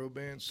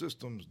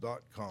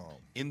microbansystems.com.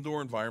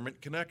 Indoor Environment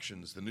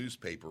Connections, the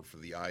newspaper for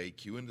the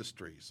IAQ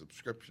industry.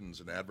 Subscriptions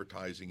and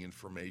advertising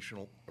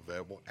informational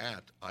available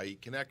at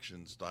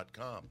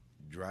ieconnections.com.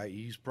 Dry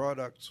Ease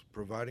Products,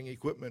 providing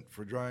equipment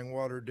for drying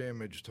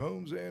water-damaged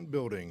homes and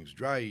buildings.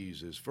 Dry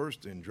Ease is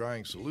first in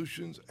drying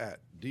solutions at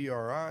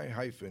dri-eaz.com.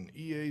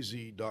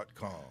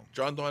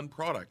 John Don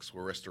Products,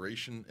 where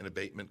restoration and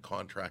abatement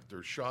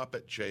contractors shop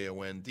at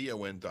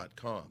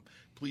jondon.com.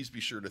 Please be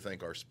sure to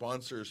thank our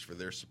sponsors for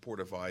their support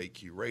of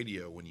IAQ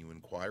Radio when you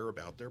inquire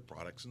about their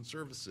products and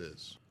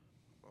services.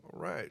 All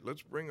right,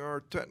 let's bring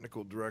our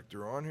technical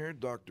director on here,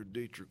 Dr.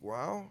 Dietrich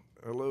Wow.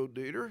 Hello,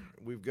 Dieter.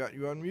 We've got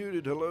you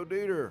unmuted. Hello,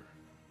 Dieter.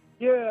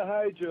 Yeah,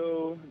 hi,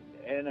 Joe,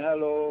 and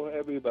hello,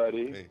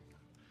 everybody. Hey.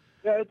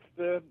 Yeah,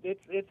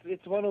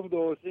 it's one of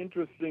those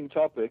interesting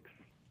topics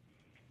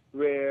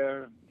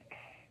where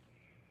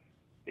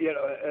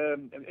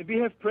we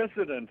have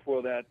precedent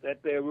for that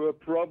there were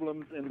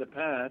problems in the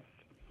past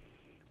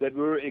that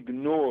were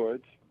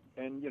ignored,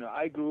 and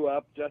I grew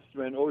up just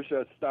when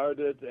OSHA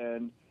started,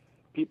 and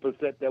people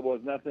said there was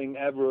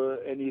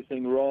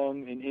anything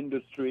wrong in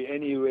industry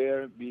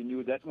anywhere. We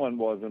knew that one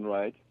wasn't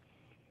right.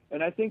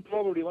 And I think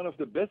probably one of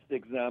the best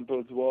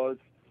examples was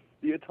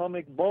the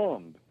atomic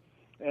bomb.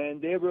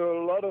 And there were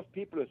a lot of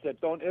people who said,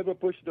 don't ever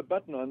push the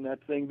button on that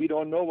thing. We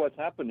don't know what's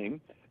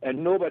happening.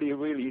 And nobody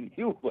really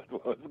knew what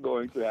was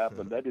going to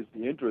happen. That is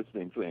the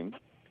interesting thing.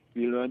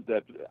 We learned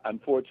that,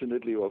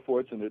 unfortunately or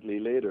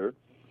fortunately, later.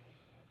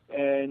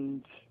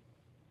 And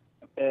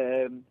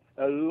a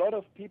lot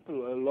of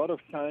people, a lot of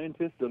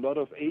scientists, a lot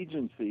of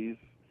agencies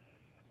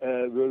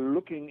were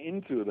looking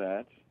into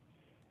that.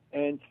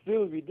 And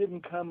still, we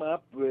didn't come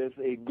up with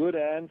a good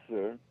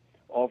answer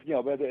of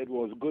whether it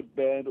was good,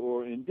 bad,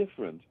 or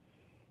indifferent.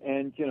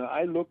 And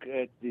I look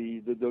at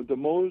the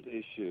mold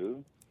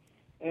issue,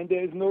 and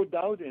there is no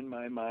doubt in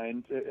my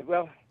mind.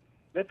 Well,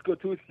 let's go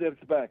 2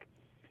 steps back.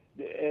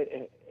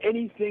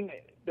 Anything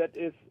that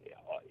is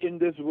in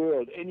this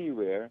world,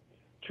 anywhere,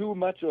 too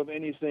much of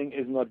anything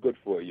is not good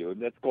for you.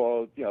 That's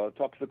called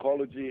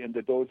toxicology and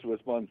the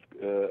dose-response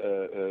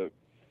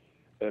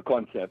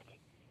concept.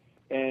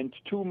 And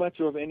too much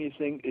of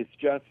anything is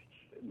just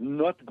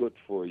not good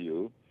for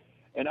you.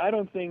 And I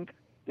don't think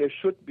there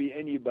should be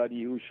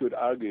anybody who should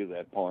argue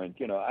that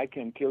point. I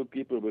can kill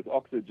people with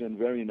oxygen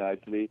very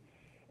nicely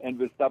and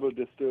with double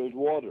distilled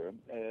water.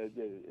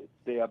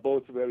 They are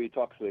both very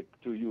toxic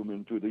to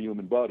the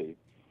human body.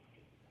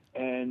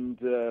 And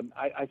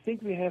I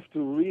think we have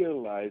to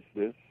realize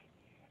this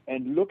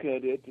and look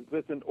at it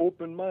with an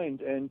open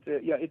mind. And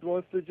it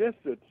was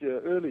suggested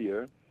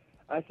earlier.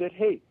 I said,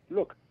 hey,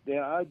 look,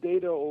 there are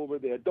data over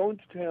there. Don't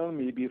tell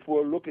me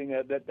before looking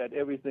at that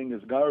everything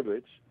is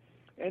garbage.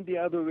 And the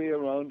other way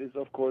around is,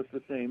 of course,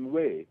 the same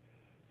way.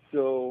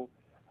 So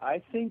I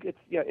think it's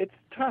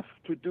tough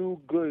to do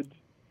good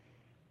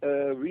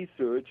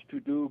research, to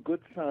do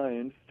good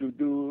science, to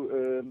do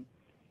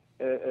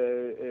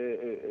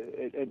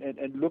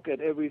and look at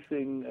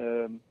everything.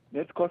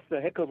 That costs a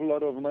heck of a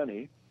lot of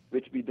money,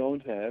 which we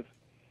don't have.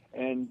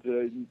 And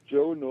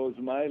Joe knows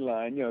my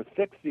line.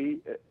 Sexy.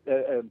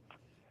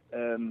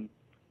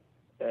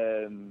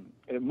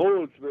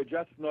 Molds were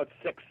just not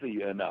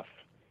sexy enough.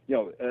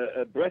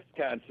 Breast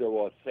cancer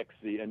was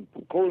sexy, and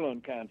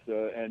colon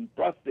cancer, and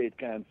prostate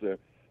cancer.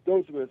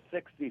 Those were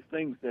sexy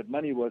things that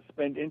money was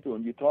spent into.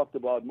 And you talked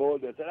about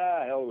mold. They said,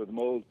 hell with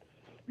mold.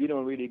 We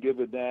don't really give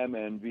a damn,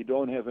 and we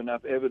don't have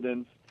enough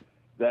evidence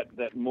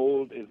that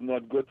mold is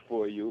not good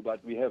for you.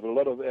 But we have a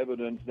lot of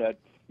evidence that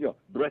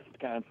breast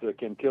cancer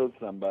can kill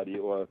somebody,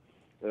 or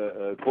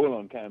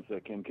colon cancer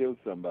can kill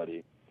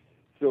somebody.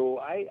 So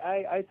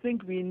I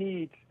think we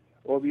need,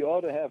 or we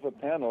ought to have a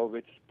panel,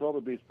 which is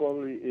probably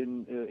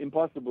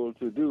impossible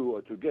to do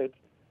or to get,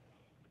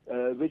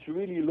 which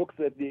really looks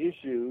at the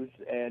issues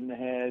and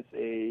has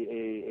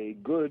a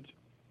good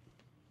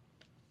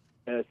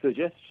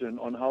suggestion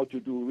on how to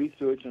do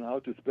research and how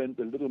to spend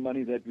the little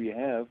money that we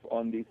have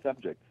on these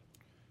subjects.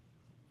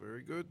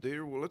 Very good,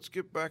 Dieter. Well, let's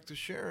get back to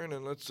Sharon,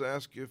 and let's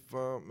ask if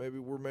maybe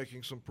we're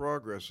making some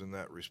progress in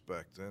that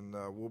respect, and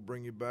we'll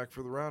bring you back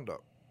for the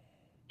roundup.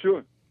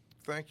 Sure.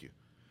 Thank you.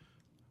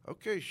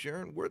 Okay,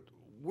 Sharon,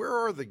 where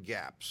are the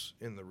gaps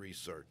in the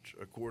research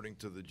according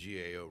to the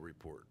GAO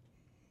report?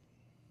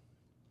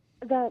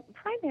 The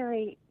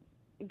primary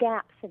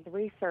gaps in the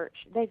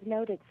research, they've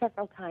noted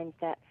several times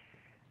that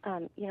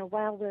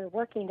while we're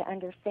working to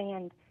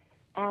understand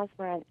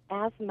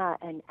asthma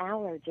and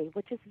allergy,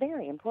 which is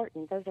very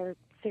important, those are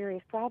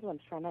serious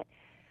problems from it,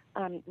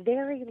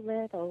 very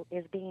little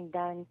is being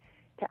done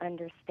to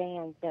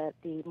understand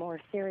the more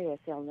serious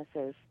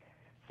illnesses,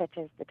 such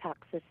as the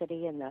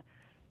toxicity and the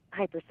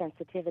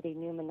hypersensitivity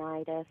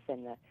pneumonitis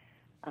and the,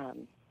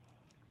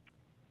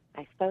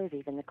 I suppose,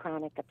 even the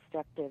chronic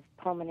obstructive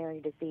pulmonary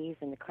disease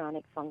and the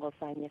chronic fungal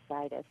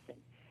sinusitis. And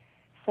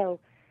so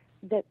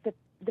the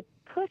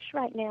push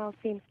right now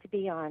seems to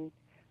be on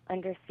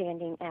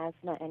understanding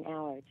asthma and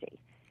allergy.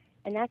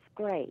 And that's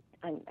great.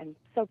 I'm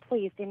so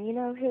pleased. And you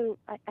know who,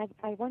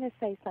 I want to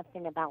say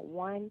something about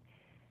one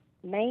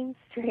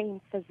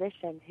mainstream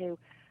physician who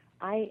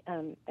I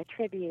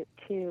attribute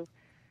to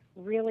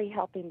really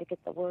helping to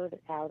get the word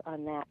out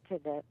on that to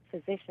the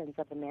physicians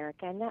of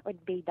America, and that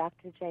would be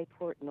Dr. Jay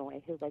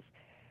Portnoy, who was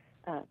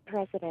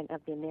president of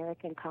the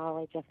American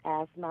College of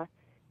Asthma,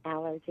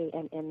 Allergy,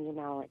 and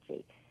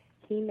Immunology.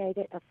 He made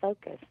it a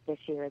focus this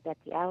year that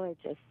the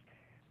allergists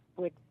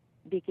would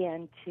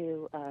begin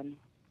to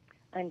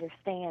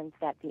understand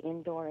that the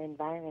indoor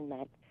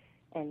environment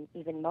and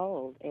even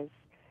mold is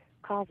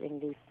causing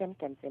these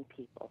symptoms in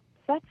people.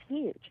 So that's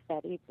huge,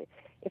 that if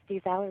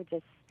these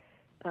allergists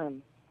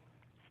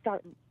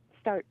start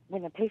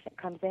when a patient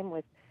comes in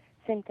with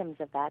symptoms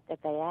of that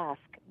they ask,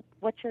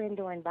 what's your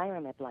indoor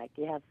environment like?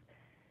 Do you have,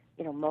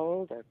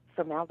 mold or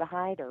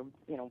formaldehyde or,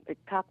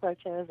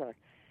 cockroaches? So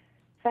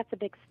that's a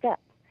big step.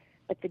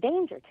 But the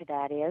danger to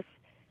that is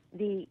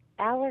the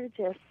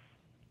allergists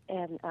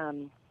and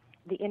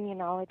the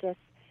immunologists,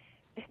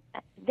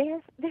 I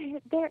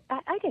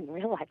didn't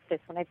realize this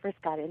when I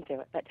first got into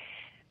it, but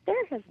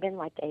there has been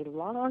like a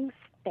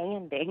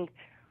long-standing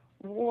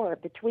war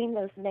between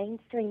those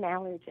mainstream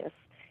allergists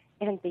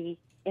and the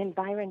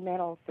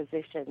environmental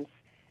physicians,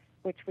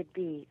 which would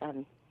be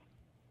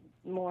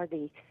more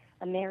the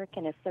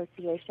American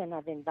Association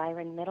of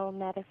Environmental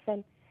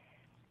Medicine.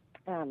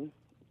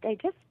 They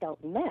just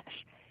don't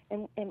mesh.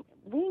 And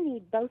we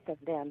need both of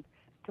them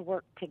to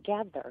work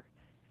together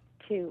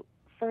to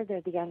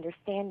further the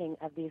understanding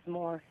of these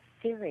more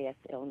serious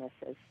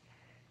illnesses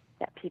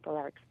that people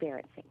are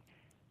experiencing.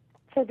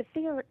 So the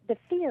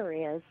fear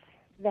is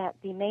that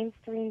the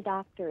mainstream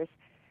doctors,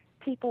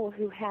 people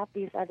who have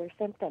these other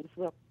symptoms,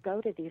 will go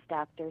to these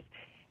doctors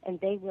and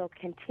they will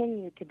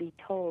continue to be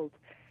told,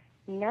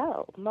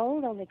 no,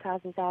 mold only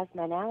causes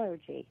asthma and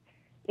allergy.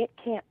 It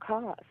can't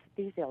cause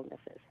these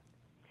illnesses.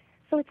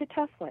 So it's a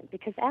tough one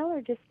because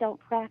allergists don't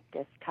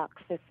practice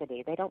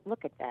toxicity. They don't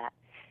look at that.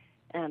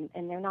 And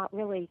they're not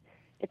really,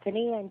 it's an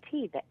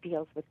ENT that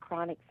deals with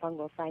chronic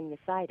fungal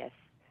sinusitis.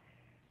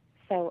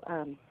 So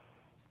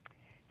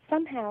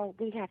somehow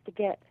we have to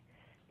get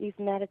these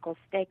medical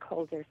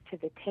stakeholders to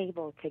the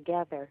table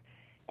together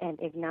and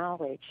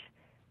acknowledge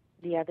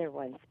the other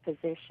one's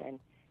position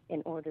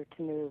in order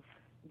to move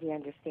the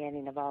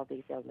understanding of all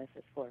these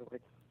illnesses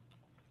forward.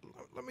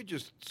 Let me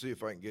just see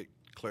if I can get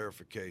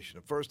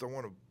clarification. First, I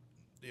want to,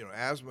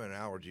 asthma and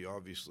allergy,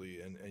 obviously,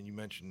 and you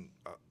mentioned,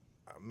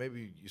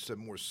 maybe you said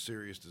more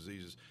serious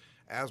diseases.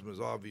 Asthma is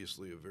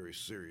obviously a very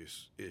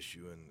serious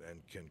issue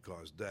and can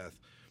cause death.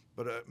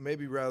 But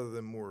maybe rather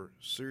than more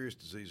serious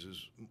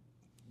diseases,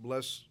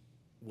 less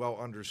well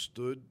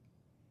understood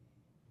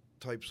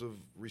types of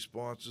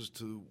responses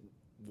to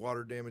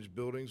water damaged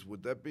buildings.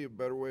 Would that be a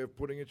better way of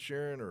putting it,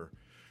 Sharon? Or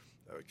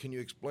can you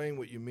explain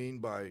what you mean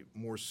by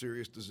more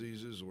serious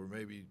diseases or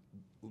maybe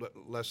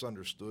less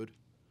understood?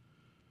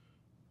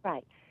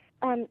 Right.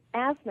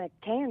 Asthma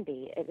can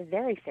be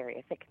very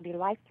serious. It can be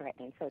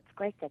life-threatening, so it's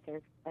great that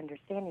they're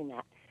understanding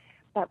that.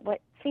 But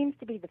what seems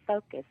to be the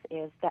focus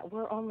is that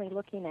we're only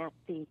looking at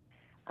the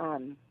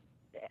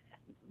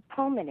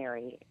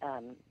pulmonary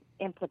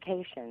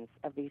implications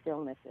of these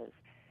illnesses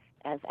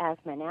as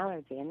asthma and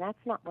allergy, and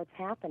that's not what's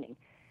happening.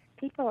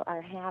 People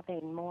are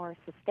having more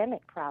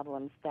systemic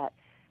problems that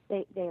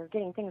they're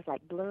getting things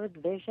like blurred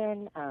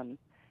vision,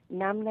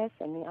 numbness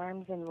in the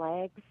arms and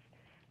legs,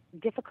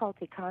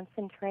 difficulty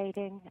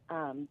concentrating,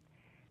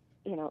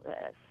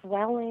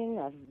 swelling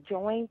of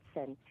joints,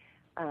 and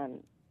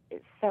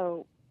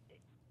so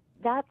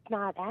that's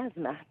not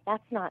asthma.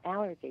 That's not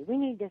allergy. We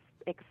need to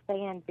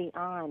expand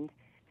beyond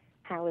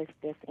how is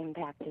this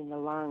impacting the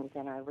lungs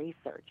in our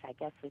research, I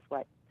guess is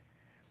what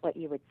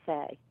you would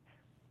say.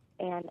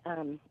 And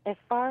as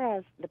far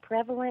as the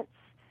prevalence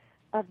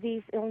of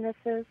these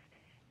illnesses,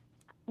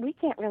 we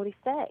can't really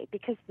say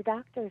because the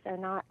doctors are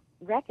not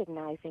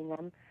recognizing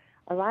them.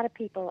 A lot of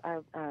people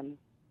are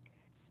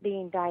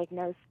being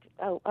diagnosed,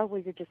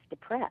 well, you're just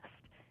depressed.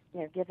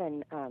 They're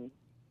given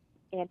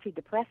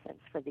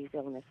antidepressants for these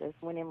illnesses,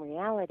 when in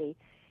reality,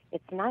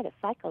 it's not a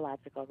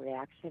psychological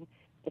reaction,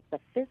 it's a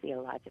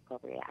physiological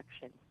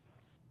reaction.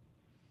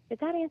 Did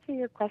that answer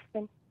your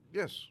question?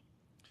 Yes.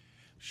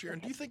 Sharon,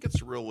 do you think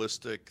it's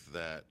realistic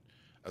that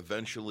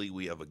eventually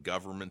we have a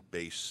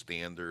government-based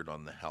standard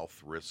on the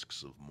health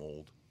risks of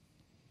mold?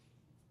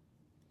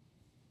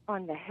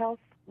 On the health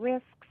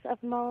risks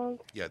of mold?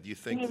 Yeah, do you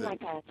think mean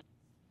that...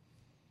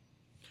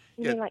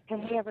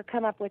 Can we ever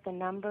come up with a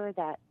number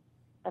that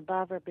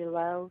above or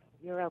below,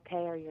 you're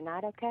okay or you're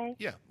not okay?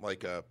 Yeah,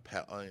 like a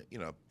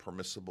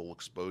permissible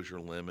exposure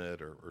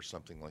limit or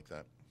something like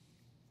that.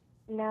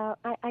 No,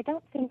 I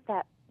don't think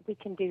that we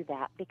can do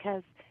that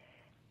because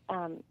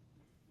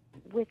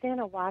within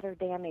a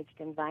water-damaged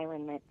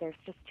environment, there's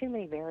just too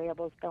many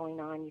variables going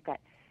on. You've got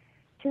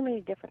too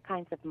many different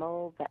kinds of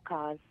mold that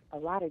cause a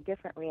lot of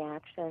different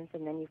reactions,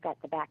 and then you've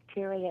got the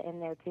bacteria in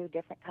there too,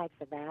 different types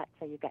of that.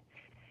 So you've got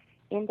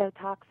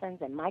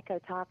endotoxins and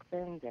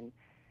mycotoxins and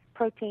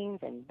proteins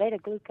and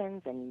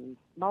beta-glucans and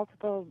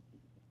multiple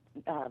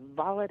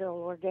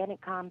volatile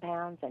organic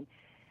compounds,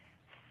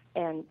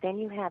 and then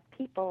you have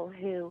people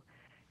who,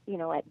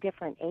 at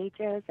different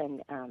ages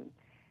and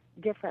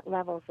different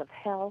levels of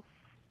health,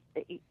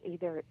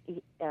 either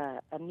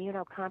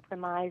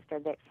immunocompromised or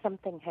that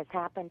something has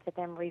happened to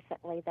them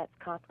recently that's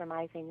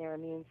compromising their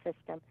immune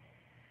system,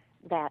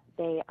 that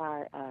they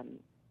are,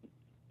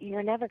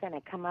 you're never going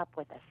to come up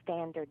with a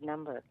standard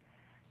number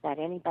that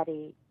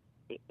anybody,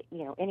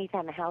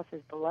 anytime the house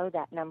is below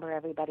that number,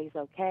 everybody's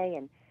okay,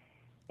 and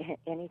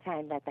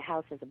anytime that the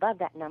house is above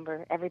that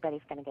number,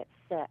 everybody's going to get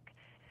sick.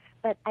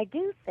 But I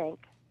do think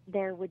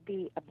there would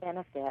be a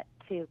benefit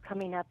to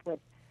coming up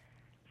with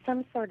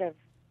some sort of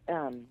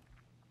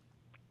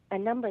a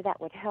number that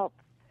would help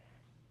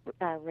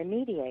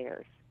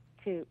remediators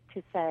to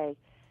say,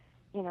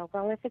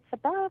 well, if it's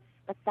above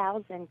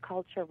 1,000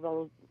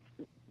 cultural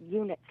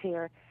units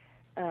here,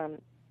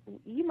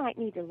 you might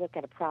need to look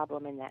at a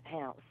problem in that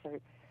house.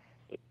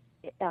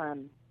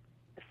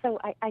 So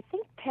I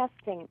think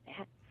testing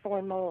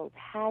for mold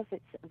has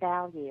its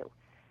value,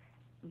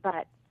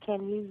 but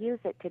can you use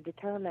it to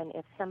determine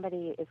if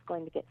somebody is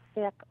going to get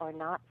sick or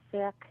not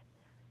sick?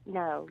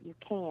 No, you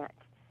can't.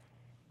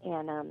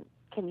 And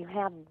can you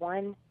have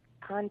one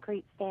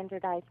concrete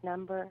standardized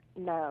number?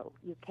 No,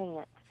 you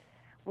can't.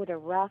 Would a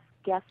rough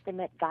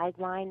guesstimate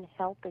guideline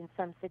help in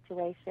some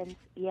situations?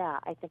 Yeah,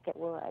 I think it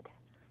would.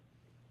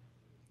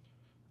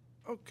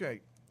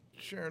 Okay,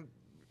 Sharon,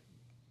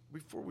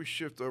 before we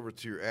shift over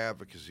to your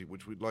advocacy,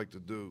 which we'd like to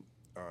do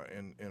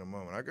in a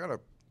moment, I got a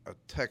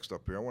text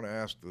up here. I want to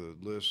ask the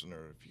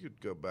listener, if you could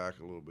go back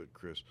a little bit,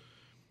 Chris.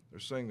 They're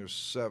saying there's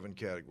 7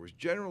 categories.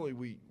 Generally,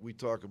 we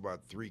talk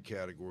about 3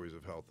 categories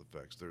of health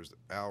effects. There's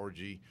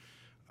allergy,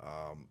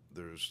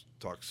 there's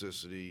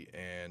toxicity,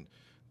 and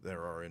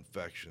there are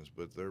infections.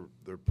 But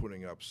they're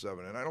putting up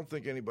 7. And I don't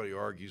think anybody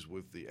argues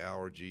with the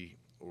allergy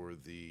or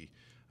the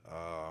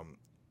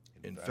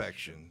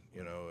infection,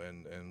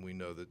 and we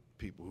know that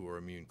people who are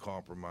immune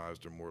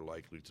compromised are more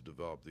likely to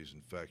develop these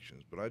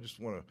infections. But I just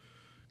want to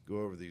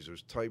go over these.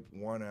 There's type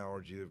 1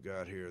 allergy they've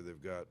got here.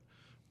 They've got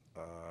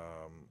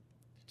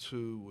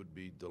 2 would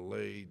be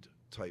delayed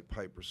type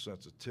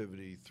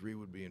hypersensitivity. 3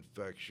 would be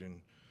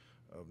infection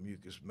of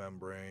mucous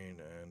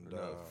membrane, and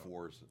no,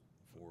 4 is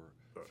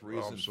 3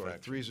 is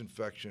infection. 3 is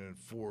infection, and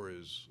 4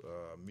 is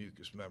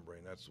mucous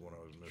membrane. That's the one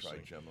I was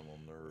missing.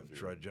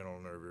 Trigeminal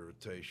nerve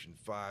irritation.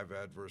 5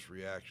 adverse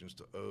reactions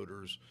to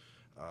odors.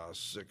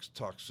 6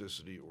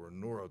 toxicity or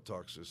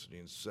neurotoxicity,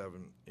 and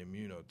 7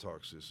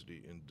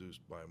 immunotoxicity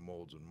induced by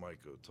molds and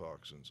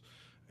mycotoxins.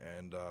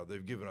 And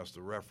they've given us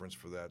the reference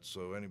for that,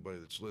 so anybody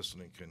that's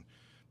listening can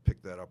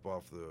pick that up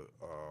off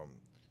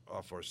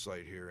off our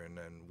site here, and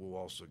then we'll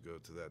also go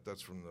to that.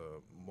 That's from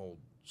the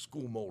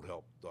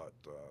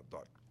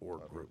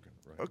schoolmoldhelp.org group.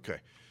 Right. Okay,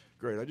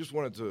 great. I just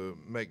wanted to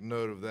make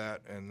note of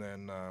that, and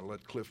then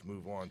let Cliff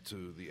move on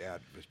to the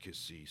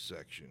advocacy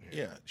section here.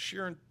 Yeah,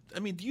 Sharon,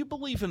 do you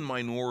believe in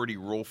minority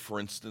rule? For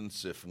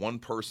instance, if one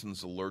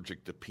person's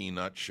allergic to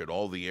peanuts, should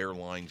all the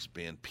airlines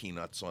ban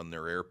peanuts on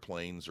their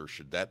airplanes, or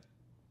should that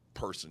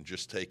person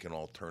just take an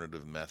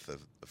alternative method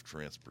of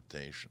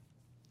transportation?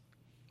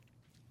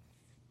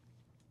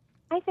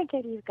 I think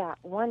if you've got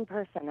one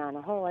person on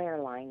a whole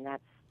airline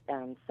that's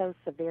so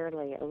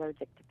severely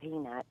allergic to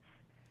peanuts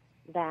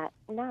that,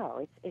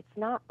 no, it's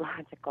not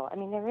logical.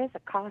 There is a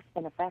cost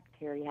and effect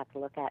here you have to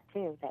look at,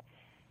 too, that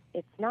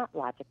it's not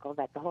logical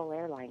that the whole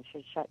airline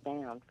should shut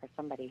down for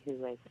somebody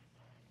who is,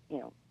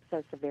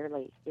 so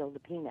severely ill to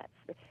peanuts.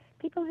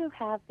 People who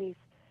have these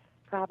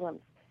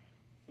problems,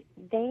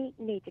 they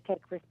need to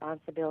take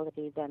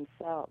responsibility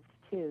themselves,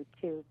 too,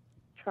 to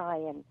try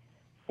and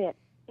fit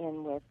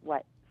in with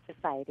what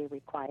society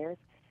requires.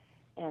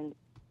 And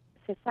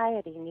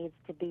society needs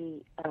to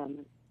be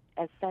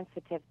as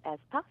sensitive as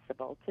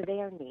possible to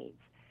their needs.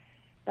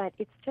 But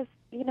it's just,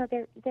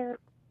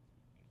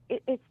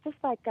 it's just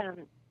like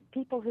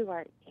people who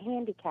are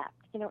handicapped.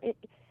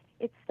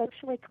 It's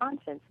socially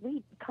conscious.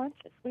 We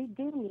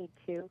do need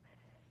to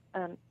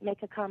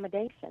make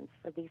accommodations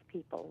for these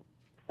people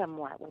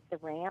somewhat with the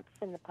ramps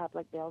in the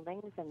public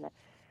buildings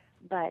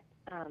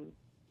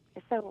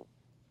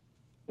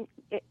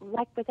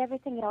like with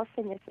everything else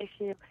in this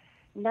issue,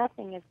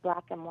 nothing is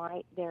black and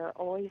white. There are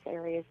always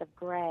areas of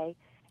gray,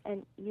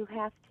 and you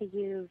have to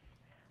use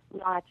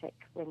logic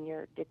when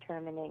you're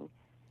determining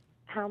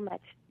how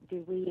much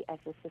do we as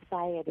a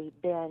society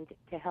bend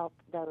to help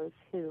those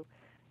who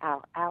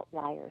are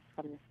outliers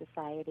from the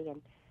society,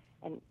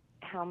 and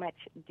how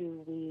much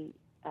do we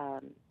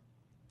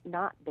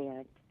not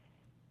bend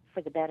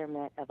for the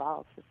betterment of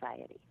all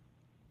society.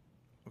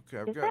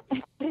 Okay, Does that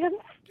make sense?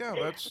 Yeah,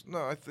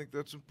 I think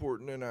that's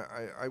important, and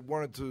I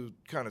wanted to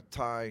kind of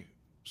tie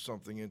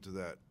something into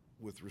that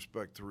with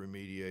respect to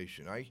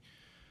remediation. I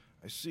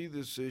see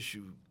this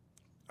issue,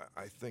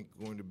 I think,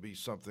 going to be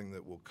something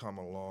that will come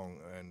along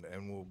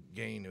and will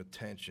gain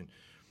attention.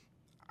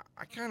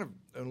 I kind of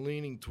am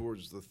leaning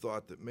towards the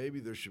thought that maybe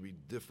there should be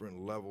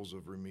different levels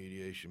of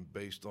remediation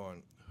based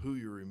on who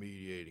you're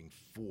remediating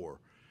for.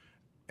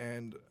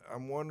 And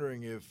I'm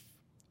wondering if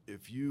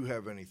you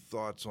have any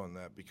thoughts on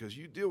that, because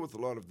you deal with a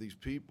lot of these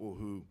people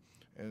who,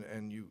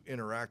 and you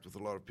interact with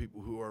a lot of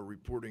people who are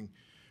reporting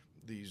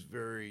these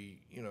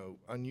very,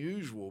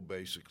 unusual,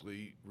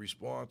 basically,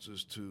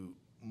 responses to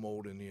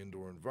mold in the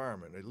indoor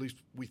environment. At least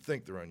we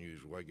think they're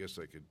unusual. I guess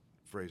I could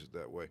phrase it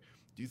that way.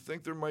 Do you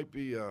think there might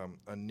be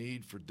a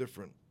need for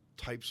different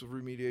types of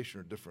remediation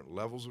or different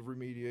levels of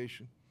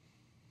remediation?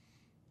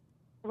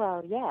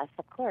 Well, yes,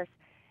 of course.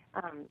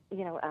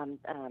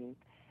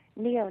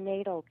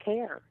 Neonatal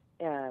care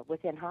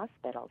within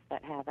hospitals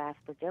that have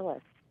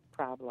Aspergillus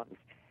problems.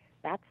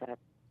 That's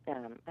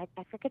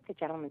I forget the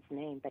gentleman's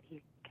name, but he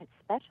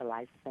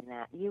specializes in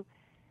that. You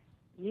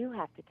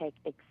have to take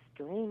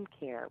extreme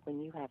care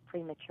when you have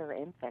premature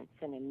infants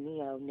in a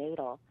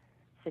neonatal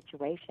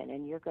situation,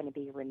 and you're going to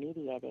be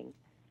remediating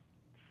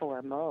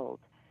for mold.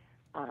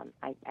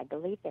 I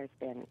believe there's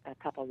been a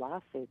couple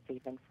lawsuits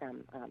even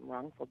from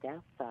wrongful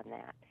deaths on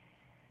that.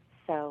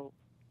 So,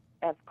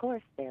 of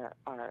course, there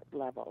are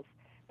levels.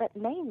 But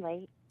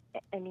mainly,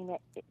 I mean,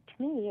 to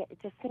me, it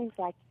just seems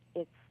like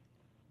it's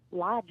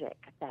logic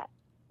that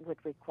would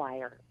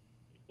require,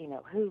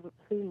 who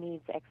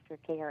needs extra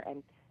care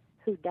and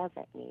who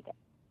doesn't need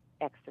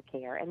extra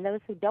care. And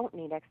those who don't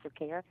need extra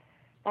care,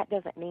 that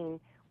doesn't mean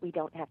we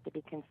don't have to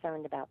be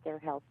concerned about their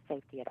health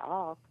safety at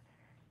all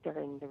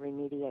during the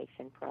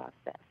remediation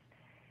process.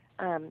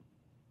 And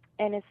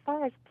as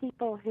far as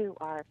people who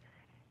are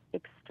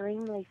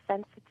extremely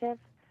sensitive,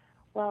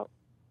 well,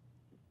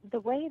 the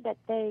way that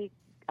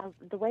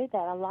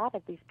a lot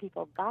of these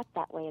people got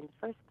that way in the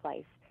first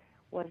place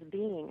was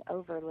being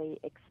overly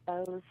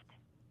exposed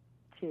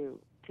to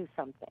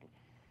something.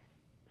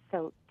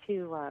 So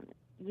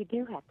you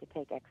do have to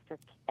take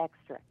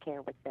extra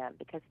care with them,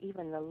 because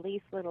even the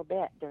least little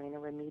bit during the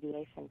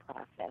remediation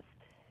process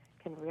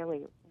can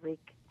really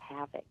wreak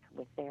havoc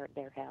with their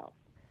health.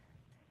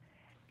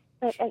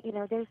 But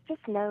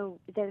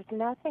there's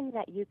nothing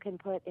that you can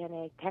put in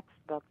a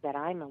textbook that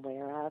I'm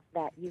aware of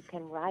that you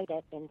can write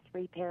it in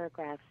 3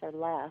 paragraphs or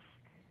less.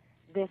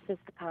 This is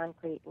the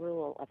concrete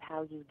rule of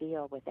how you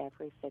deal with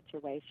every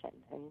situation.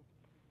 And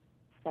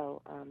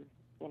so,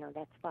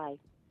 that's why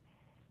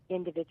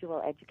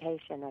individual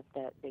education of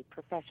the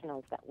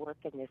professionals that work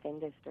in this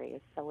industry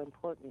is so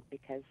important,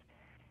 because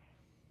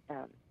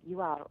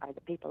you all are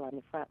the people on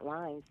the front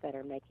lines that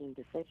are making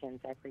decisions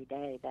every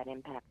day that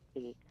impact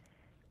the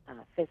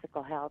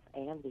physical health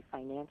and the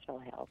financial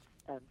health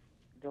of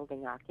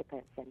building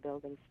occupants and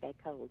building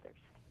stakeholders.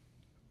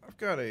 I've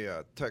got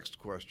a text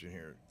question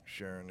here,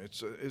 Sharon.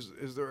 It's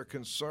is there a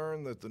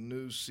concern that the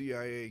new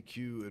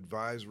CIAQ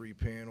advisory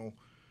panel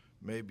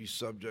may be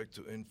subject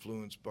to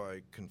influence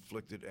by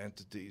conflicted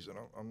entities? And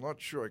I'm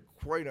not sure I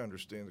quite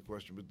understand the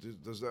question, but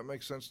does that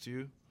make sense to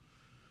you?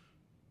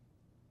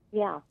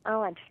 Yeah.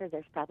 Oh, I'm sure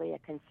there's probably a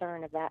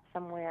concern of that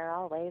somewhere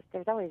always.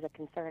 There's always a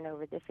concern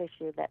over this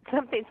issue that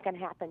something's going to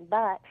happen.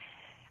 But,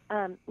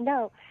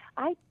 no,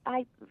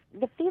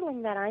 the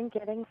feeling that I'm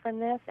getting from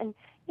this, and,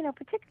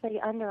 particularly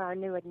under our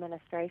new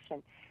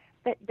administration,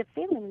 but the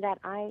feeling that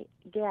I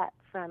get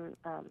from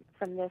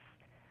this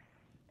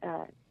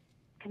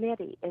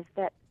committee is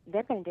that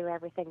they're going to do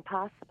everything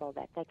possible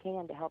that they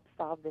can to help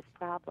solve this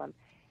problem,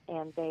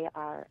 and they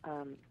are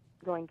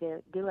going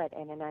to do it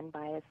in an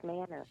unbiased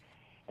manner.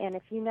 And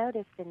if you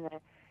notice in the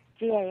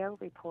GAO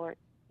report,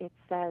 it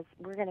says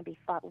we're going to be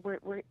fought.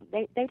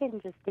 They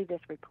didn't just do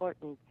this report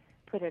and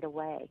put it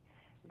away.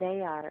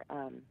 They are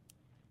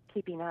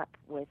keeping up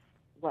with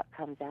what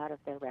comes out of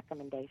their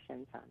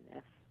recommendations on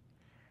this.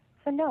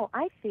 So, no,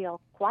 I feel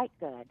quite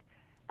good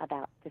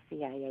about the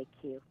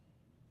CIAQ.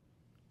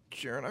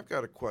 Sharon, I've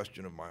got a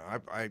question of mine.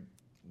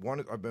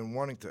 I've been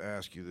wanting to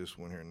ask you this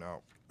one here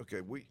now.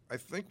 Okay, I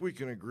think we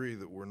can agree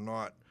that we're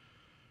not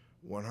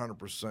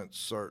 100%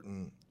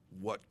 certain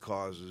what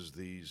causes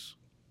these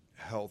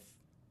health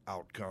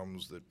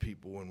outcomes that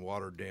people in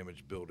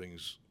water-damaged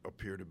buildings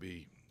appear to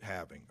be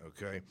having,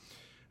 okay?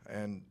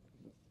 And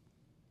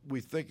we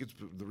think it's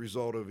the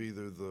result of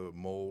either the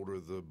mold or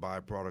the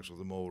byproducts of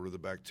the mold or the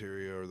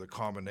bacteria or the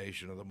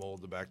combination of the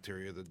mold, the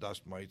bacteria, the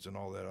dust mites, and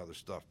all that other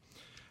stuff.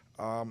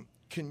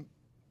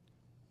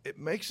 It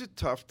makes it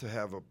tough to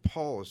have a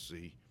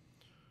policy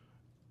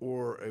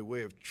or a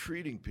way of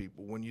treating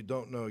people when you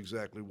don't know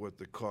exactly what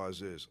the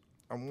cause is.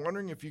 I'm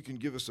wondering if you can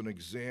give us an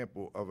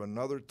example of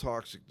another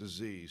toxic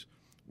disease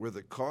where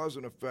the cause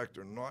and effect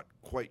are not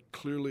quite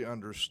clearly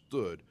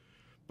understood,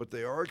 but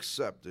they are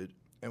accepted,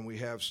 and we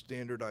have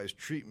standardized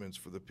treatments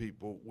for the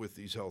people with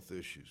these health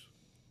issues.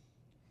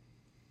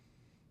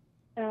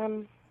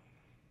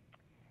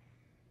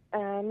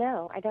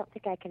 no, I don't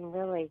think I can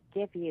really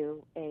give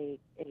you a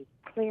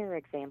clear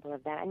example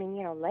of that. I mean,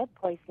 lead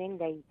poisoning,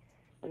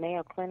 the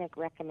Mayo Clinic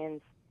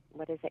recommends,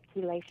 what is it,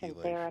 chelation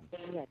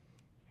therapy.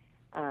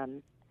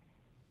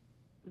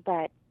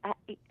 But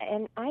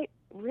I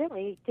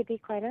really, to be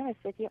quite honest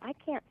with you, I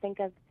can't think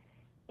of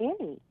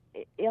any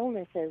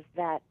illnesses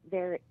that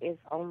there is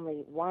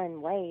only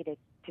one way to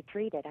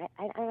treat it.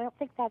 I don't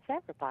think that's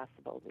ever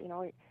possible.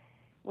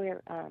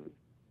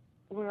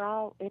 We're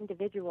all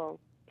individual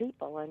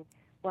people, and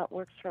what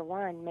works for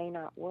one may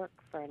not work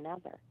for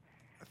another.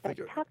 But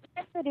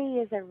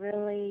toxicity is a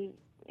really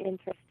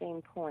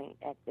interesting point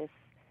at this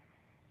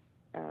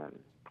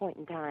point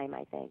in time,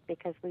 I think,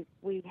 because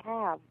we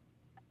have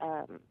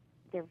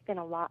there's been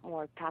a lot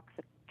more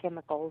toxic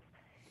chemicals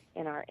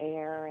in our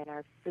air and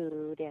our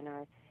food and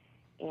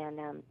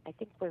I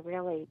think we're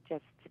really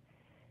just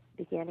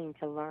beginning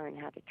to learn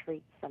how to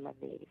treat some of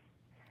these.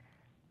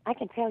 I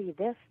can tell you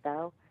this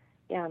though,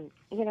 I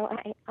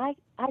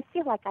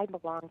feel like I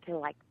belong to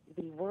like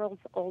the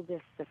world's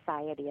oldest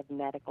society of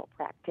medical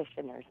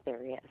practitioners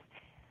there is.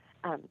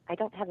 I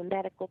don't have a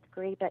medical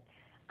degree, but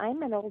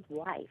I'm an old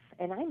wife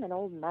and I'm an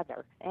old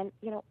mother, and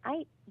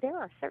there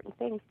are certain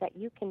things that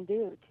you can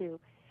do to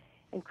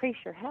increase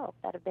your health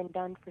that have been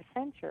done for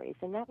centuries,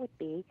 and that would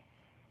be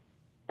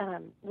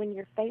when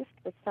you're faced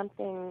with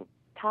something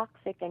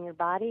toxic in your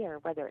body, or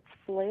whether it's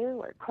flu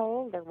or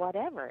cold or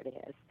whatever it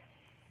is,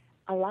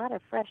 a lot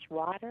of fresh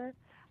water,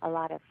 a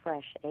lot of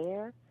fresh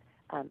air,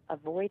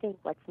 avoiding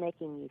what's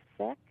making you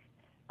sick,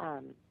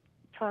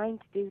 trying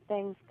to do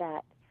things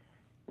that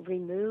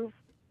remove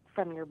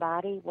from your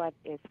body what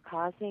is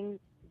causing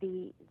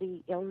the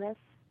illness,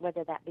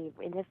 whether that be,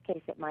 in this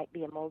case, it might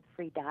be a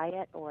mold-free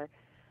diet or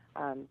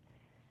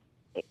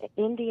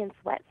Indian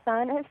sweat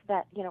saunas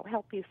that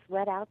help you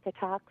sweat out the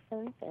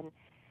toxins. And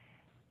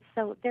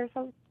so there's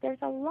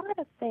a lot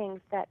of things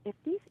that if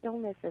these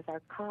illnesses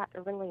are caught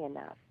early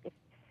enough, if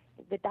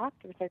the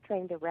doctors are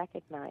trained to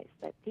recognize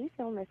that these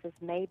illnesses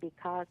may be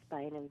caused by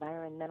an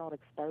environmental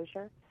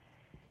exposure,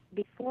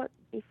 before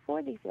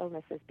these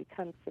illnesses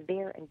become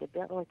severe and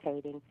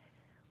debilitating,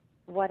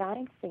 what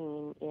I'm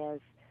seeing is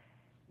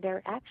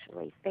they're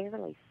actually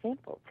fairly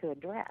simple to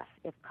address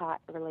if caught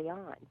early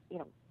on.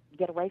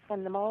 Get away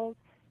from the mold,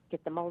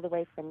 get the mold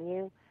away from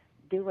you,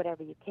 do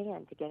whatever you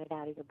can to get it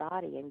out of your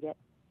body and get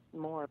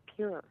more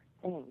pure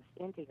things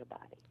into your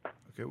body.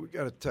 Okay, we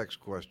got a text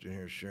question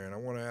here, Sharon. I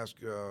want to ask,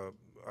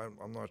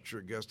 I'm not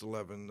sure, guest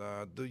 11,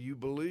 do you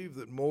believe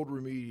that mold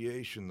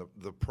remediation,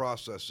 the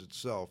process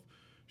itself,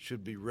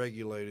 should be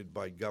regulated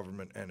by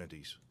government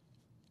entities?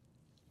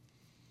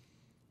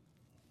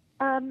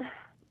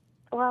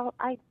 Well,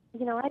 I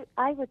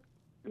would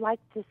like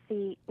to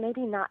see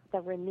maybe not the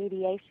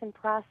remediation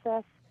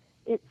process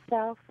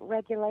itself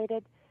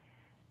regulated,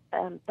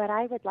 but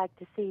I would like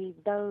to see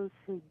those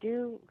who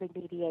do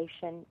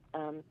remediation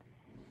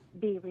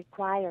be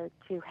required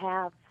to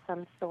have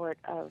some sort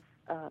of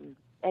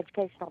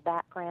educational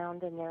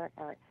background in there,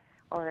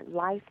 or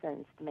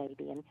licensed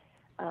maybe. And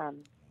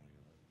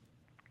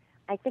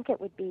I think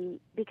it would be,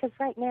 because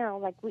right now,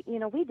 like we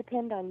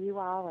depend on you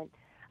all and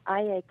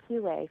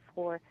IAQA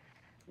for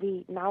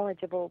the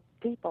knowledgeable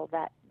people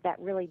that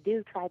really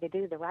do try to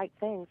do the right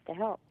things to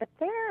help. But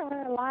there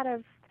are a lot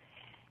of,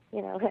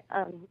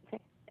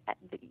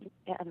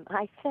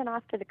 I sent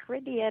off to the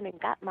Caribbean and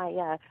got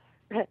my,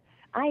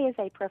 I is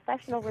a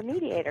professional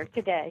remediator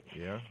today.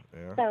 Yeah.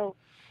 So,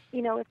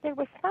 if there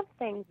was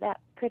something that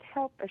could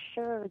help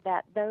assure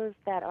that those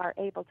that are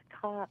able to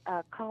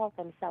call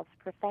themselves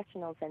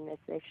professionals in this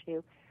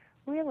issue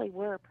really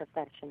were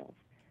professionals.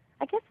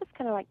 I guess it's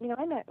kind of like,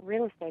 I'm a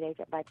real estate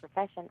agent by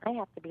profession. I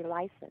have to be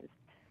licensed.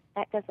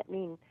 That doesn't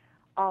mean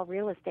all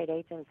real estate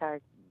agents are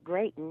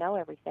great and know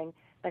everything,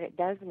 but it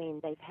does mean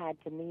they've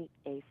had to meet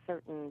a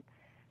certain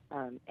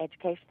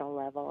educational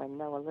level and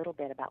know a little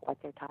bit about what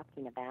they're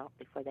talking about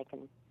before they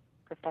can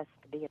profess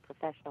to be a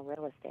professional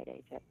real estate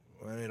agent.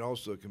 And it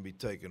also can be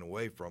taken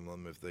away from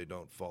them if they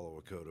don't follow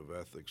a code of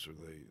ethics or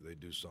they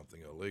do something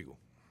illegal.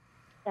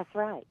 That's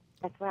right.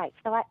 So,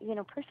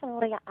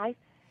 personally, I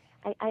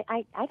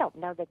don't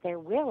know that there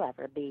will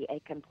ever be a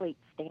complete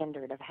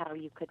standard of how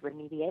you could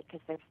remediate,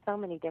 because there's so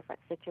many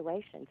different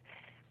situations.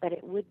 But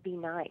it would be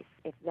nice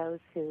if those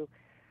who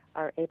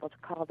are able to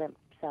call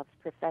themselves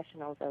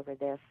professionals over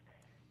this,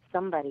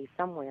 somebody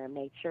somewhere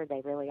made sure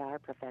they really are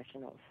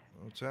professionals.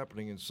 Well, it's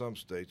happening in some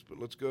states, but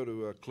let's go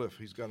to Cliff.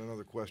 He's got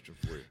another question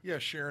for you. Yeah,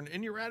 Sharon,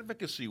 in your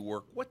advocacy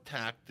work, what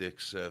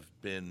tactics have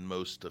been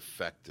most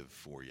effective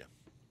for you?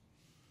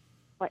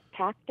 What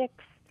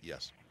tactics?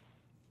 Yes.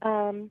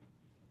 Well,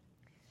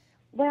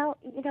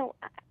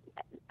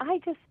 I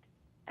just,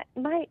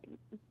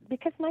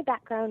 because my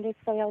background is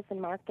sales and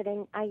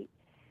marketing, I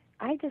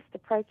just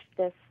approached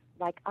this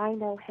like I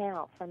know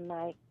how from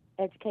my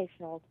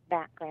educational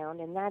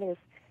background, and that is,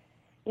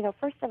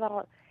 first of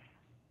all,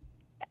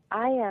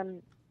 I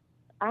am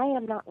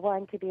not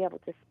one to be able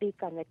to speak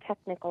on the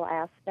technical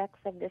aspects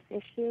of this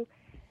issue,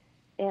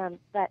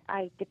 but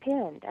I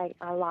depend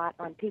a lot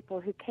on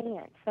people who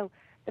can. So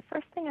the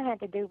first thing I had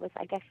to do was,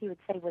 I guess you would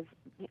say, was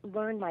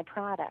learn my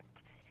product.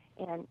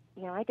 And,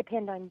 I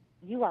depend on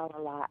you all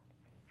a lot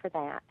for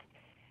that.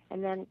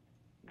 And then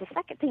the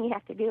second thing you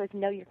have to do is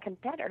know your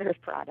competitor's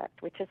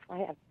product, which is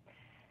why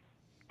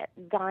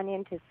I've gone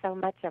into so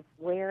much of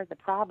where the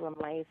problem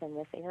lays in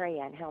this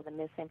area and how the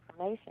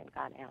misinformation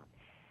got out.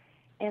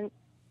 And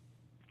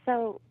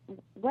so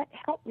what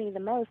helped me the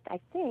most, I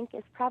think,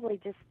 is probably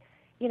just,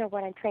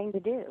 what I'm trained to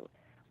do.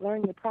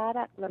 Learn your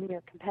product, learn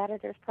your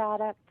competitor's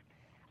product,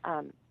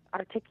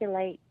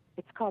 articulate,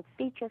 it's called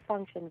feature,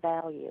 function,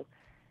 value.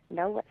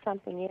 Know what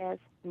something is,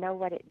 know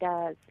what it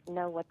does,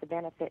 know what the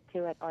benefit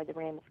to it are, the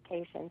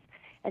ramifications,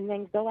 and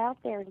then go out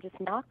there and just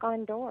knock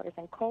on doors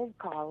and cold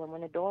call. And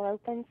when a door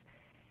opens,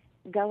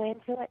 go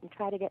into it and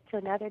try to get to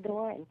another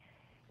door and,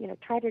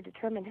 try to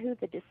determine who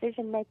the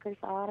decision makers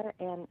are.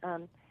 And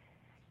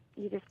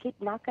you just keep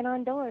knocking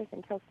on doors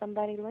until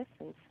somebody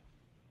listens.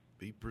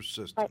 Be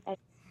persistent.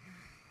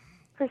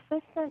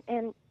 Persistent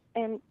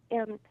and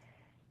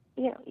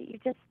you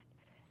just,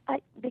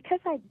 because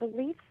I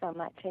believe so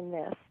much in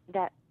this,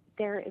 that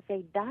there is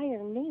a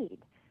dire need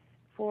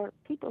for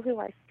people who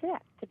are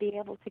sick to be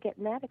able to get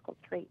medical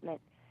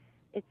treatment.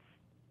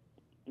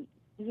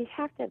 You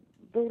have to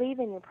believe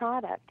in your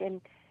product,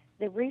 and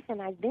the reason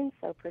I've been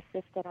so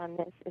persistent on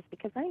this is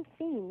because I'm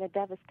seeing the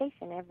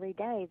devastation every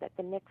day that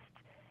the mixed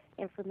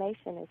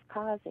information is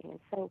causing. And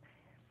so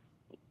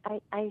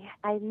I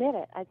admit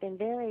it, I've been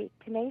very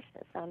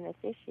tenacious on this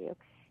issue,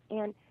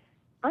 and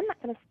I'm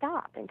not going to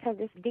stop until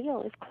this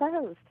deal is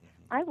closed.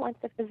 I want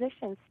the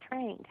physicians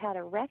trained how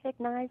to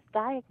recognize,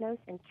 diagnose,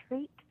 and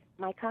treat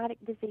mycotic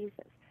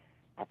diseases.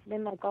 That's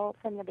been my goal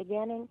from the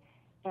beginning,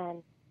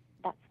 and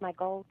that's my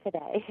goal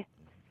today.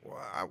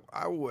 Well,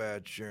 I will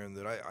add, Sharon,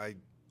 that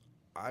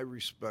I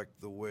respect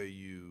the way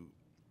you,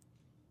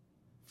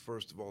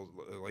 first of all,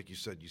 like you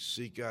said, you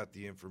seek out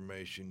the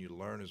information, you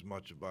learn as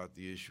much about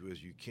the issue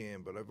as you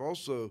can, but I've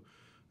also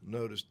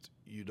noticed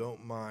you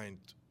don't mind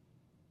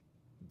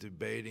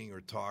debating or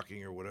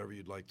talking or whatever way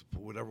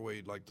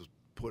you'd like to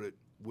put it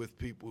with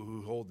people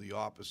who hold the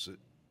opposite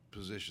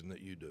position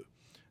that you do.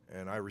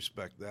 And I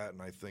respect that,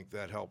 and I think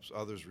that helps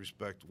others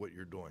respect what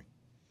you're doing.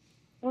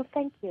 Well,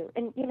 thank you.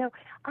 And,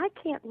 I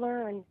can't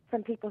learn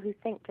from people who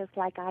think just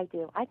like I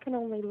do. I can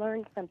only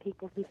learn from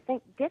people who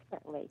think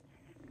differently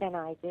than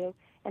I do.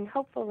 And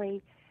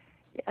hopefully,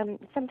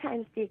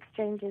 sometimes the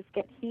exchanges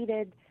get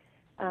heated,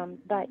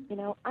 but,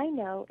 I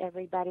know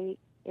everybody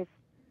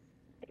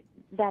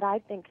that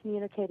I've been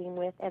communicating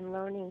with and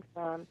learning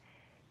from,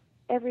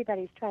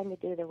 everybody's trying to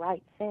do the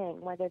right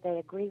thing, whether they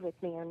agree with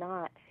me or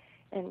not.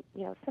 And,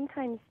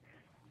 sometimes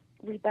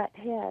we butt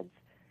heads,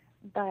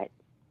 but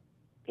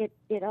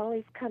it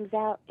always comes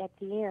out at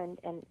the end,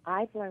 and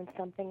I've learned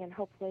something, and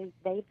hopefully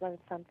they've learned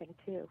something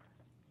too.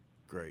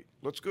 Great.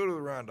 Let's go to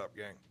the roundup,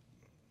 gang.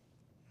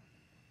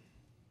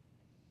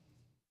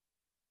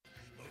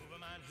 Move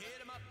 'em on,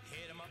 hit 'em up,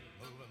 hit 'em up,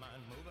 move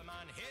 'em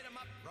on, hit 'em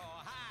up,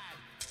 rawhide.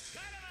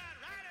 Cut 'em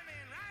out, ride 'em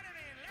in,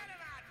 let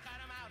 'em out,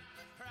 cut 'em out,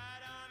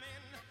 ride 'em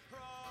in,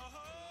 rawhide.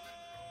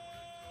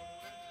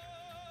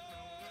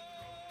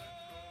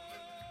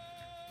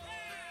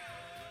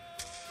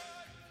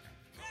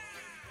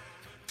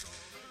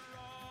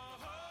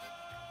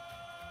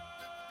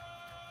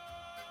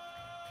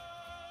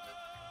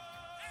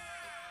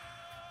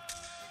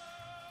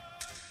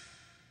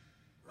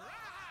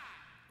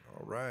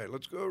 All right,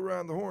 let's go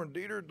around the horn.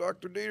 Dieter,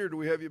 Dr. Dieter, do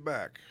we have you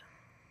back?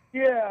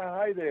 Yeah,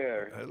 hi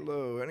there.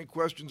 Hello. Any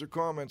questions or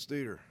comments,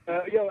 Dieter?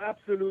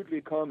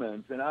 Absolutely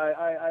comments. And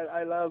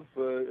I love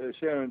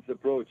Sharon's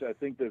approach. I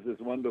think this is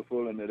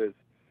wonderful, and it is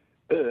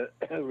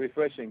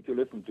refreshing to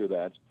listen to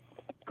that,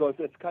 because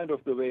that's kind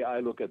of the way I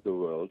look at the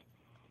world.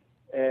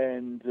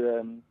 And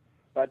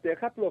but there are a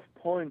couple of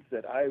points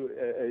that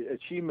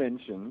she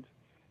mentioned.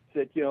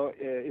 That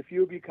if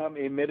you become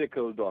a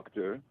medical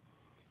doctor,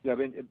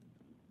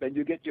 when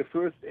you get your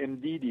first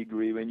MD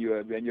degree, when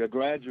you're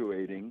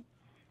graduating,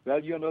 well,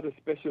 you're not a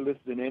specialist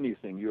in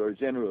anything. You're a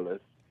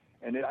generalist.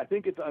 And I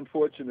think it's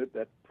unfortunate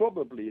that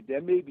probably there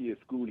may be a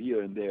school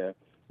here and there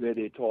where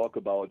they talk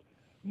about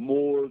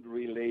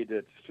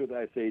mold-related, should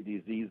I say,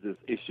 diseases,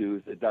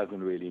 issues. It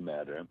doesn't really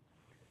matter.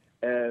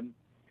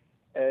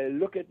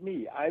 Look at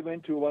me. I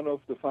went to one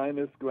of the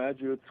finest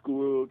graduate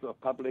schools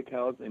of public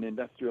health and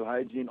industrial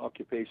hygiene,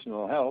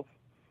 occupational health,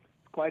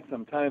 quite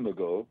some time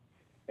ago.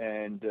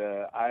 And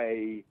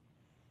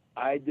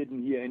I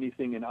didn't hear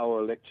anything in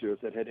our lectures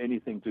that had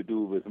anything to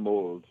do with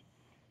mold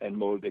and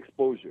mold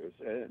exposures.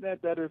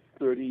 That is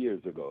 30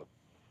 years ago.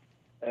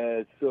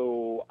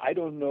 So I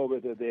don't know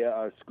whether there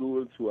are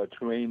schools who are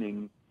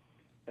training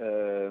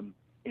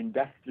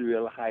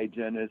industrial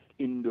hygienists,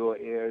 indoor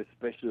air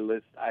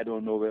specialists. I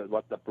don't know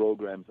what the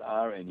programs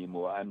are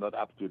anymore. I'm not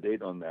up to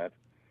date on that.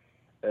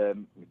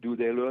 Do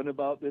they learn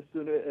about this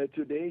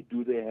today?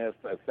 Do they have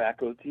a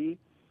faculty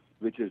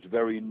which is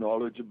very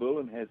knowledgeable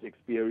and has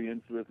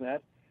experience with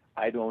that?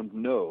 I don't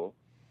know.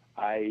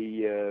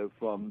 To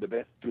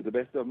the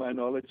best of my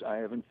knowledge, I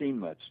haven't seen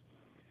much.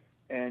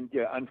 And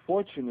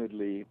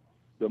unfortunately,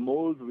 the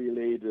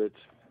mold-related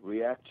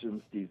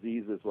reactions,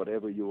 diseases,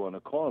 whatever you want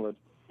to call it.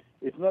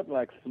 It's not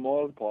like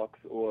smallpox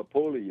or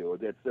polio.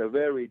 That's a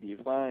very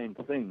defined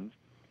thing,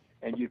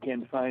 and you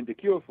can find a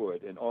cure for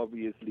it, and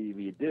obviously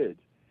we did.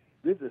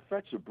 This is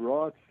such a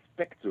broad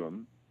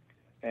spectrum,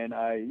 and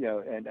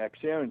as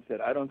Sharon said,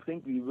 I don't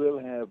think we will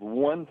have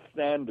one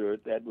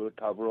standard that will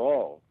cover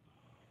all.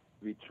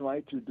 We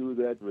tried to do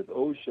that with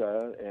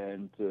OSHA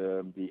and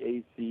the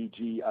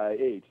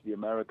ACGIH, the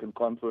American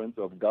Conference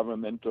of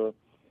Governmental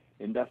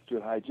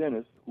Industrial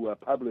Hygienists, who are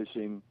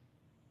publishing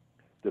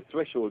the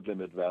threshold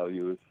limit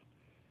values,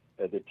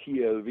 the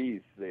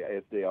TLVs,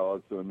 as they are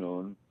also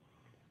known.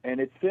 And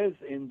it says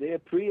in their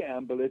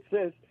preamble, it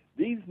says,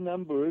 these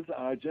numbers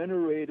are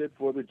generated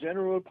for the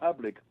general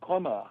public,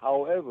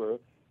 however,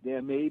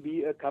 there may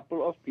be a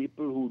couple of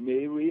people who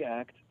may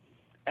react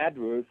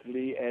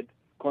adversely at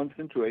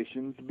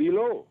concentrations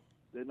below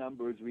the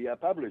numbers we are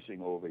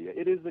publishing over here.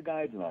 It is the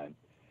guideline.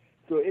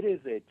 So it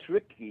is a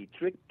tricky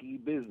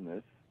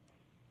business.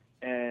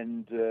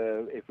 And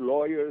if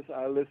lawyers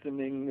are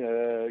listening,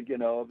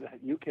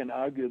 you can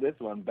argue this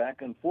one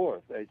back and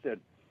forth. I said,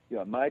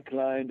 my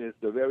client is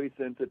the very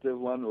sensitive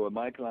one, or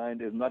my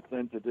client is not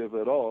sensitive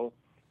at all,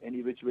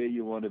 any which way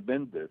you want to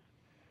bend this.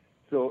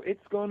 So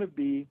it's going to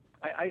be,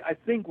 I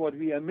think what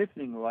we are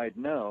missing right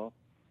now,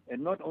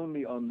 and not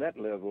only on that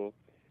level,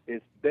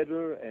 is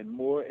better and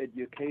more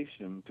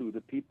education to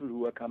the people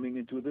who are coming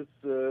into this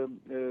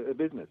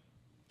business.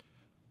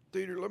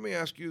 Dieter, let me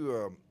ask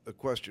you a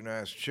question I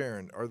asked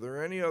Sharon. Are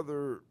there any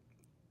other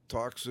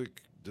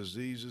toxic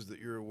diseases that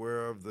you're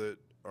aware of that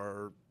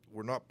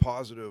we're not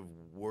positive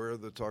where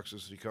the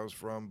toxicity comes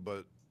from,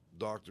 but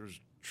doctors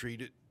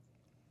treat it?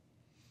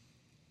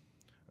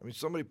 I mean,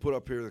 somebody put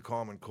up here the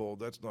common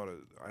cold. I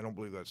don't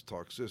believe that's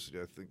toxicity.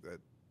 I think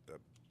that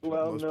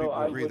most people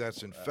agree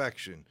that's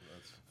infection.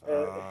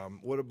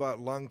 What about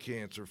lung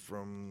cancer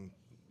from,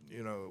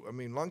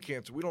 lung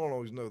cancer, we don't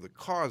always know the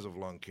cause of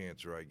lung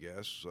cancer, I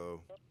guess,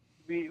 so.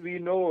 We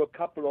know a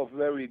couple of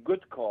very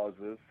good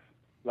causes,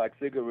 like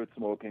cigarette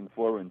smoking,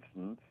 for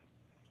instance.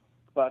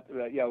 But,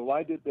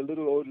 why did the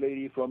little old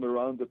lady from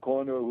around the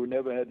corner who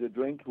never had a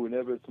drink, who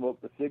never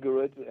smoked a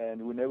cigarette,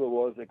 and who never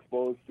was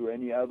exposed to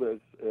any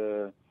other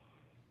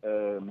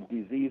lung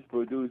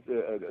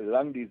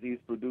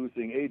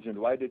disease-producing agent,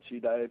 why did she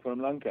die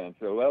from lung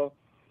cancer? Well,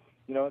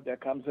 there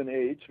comes an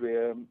age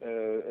where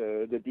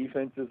the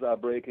defenses are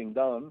breaking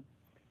down,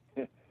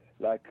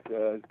 like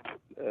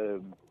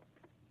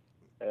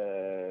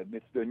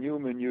Mr.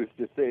 Newman used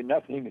to say,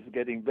 nothing is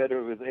getting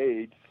better with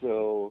age.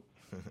 So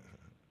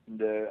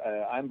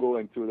I'm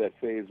going through that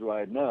phase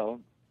right now,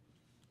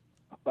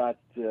 but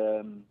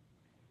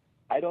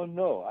I don't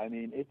know. I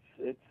mean, it's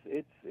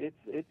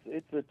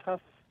a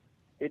tough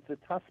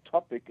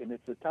topic, and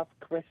it's a tough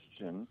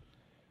question.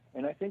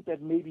 And I think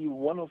that may be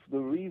one of the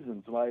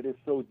reasons why it is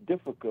so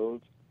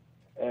difficult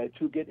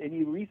to get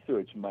any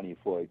research money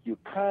for it. You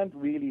can't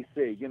really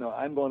say,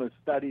 I'm going to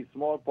study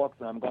smallpox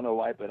and I'm going to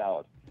wipe it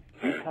out.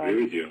 I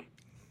agree with you.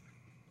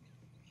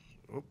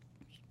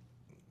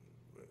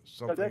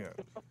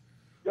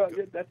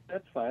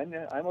 That's fine.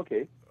 I'm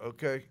okay.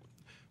 Okay.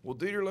 Well,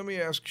 Dieter, let me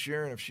ask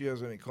Sharon if she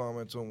has any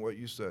comments on what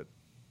you said.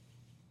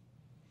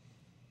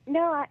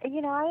 No,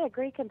 I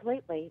agree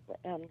completely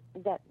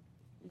that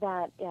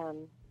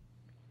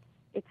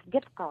it's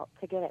difficult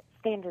to get it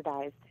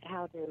standardized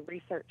how to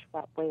research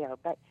what where.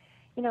 But,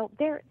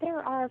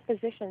 there are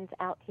physicians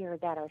out here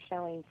that are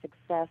showing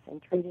success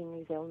in treating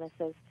these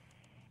illnesses,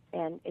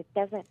 and it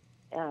doesn't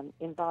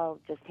involve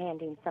just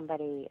handing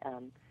somebody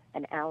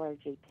an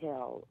allergy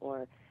pill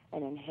or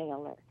an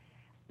inhaler.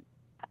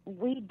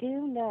 We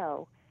do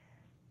know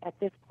at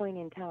this point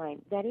in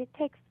time that it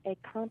takes a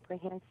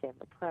comprehensive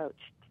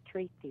approach to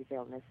treat these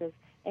illnesses,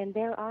 and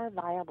there are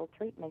viable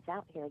treatments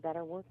out here that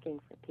are working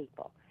for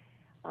people.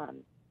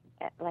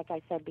 Like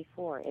I said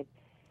before,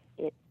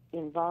 it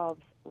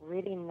involves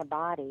ridding the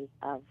body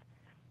of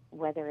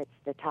whether it's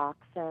the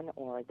toxin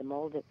or the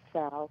mold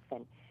itself.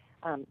 And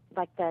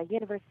like the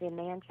University of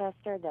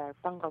Manchester, the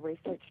Fungal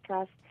Research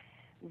Trust,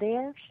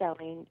 they're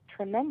showing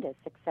tremendous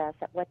success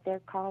at what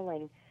they're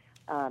calling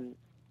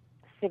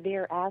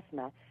severe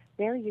asthma.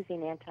 They're using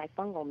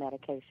antifungal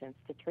medications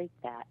to treat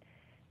that.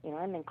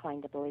 I'm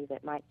inclined to believe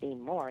it might be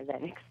more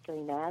than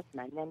extreme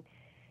asthma. And then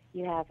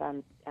you have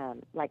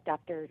like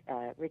Dr.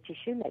 Richie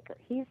Shoemaker.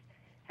 He's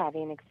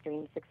having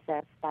extreme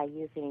success by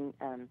using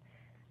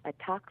a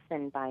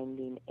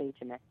toxin-binding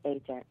agent,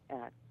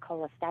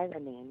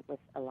 cholestyramine, with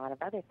a lot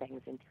of other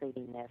things in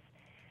treating this.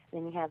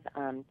 Then you have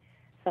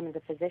some of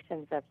the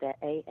physicians of the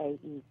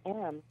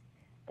AAEM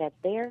that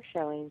they're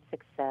showing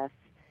success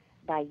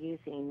by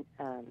using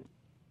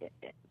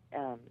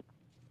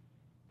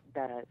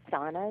the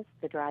saunas,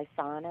 the dry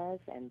saunas,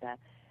 and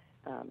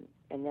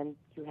then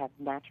you have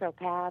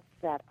naturopaths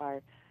that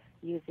are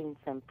using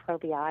some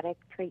probiotic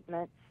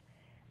treatments.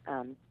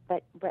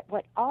 But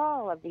what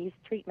all of these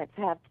treatments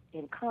have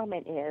in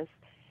common is,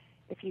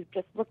 if you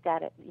just looked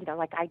at it,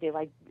 like I do,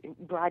 like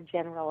broad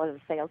general as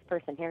a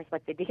salesperson, here's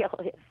what the deal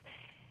is.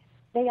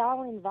 They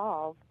all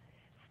involve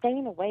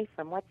staying away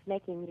from what's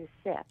making you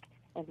sick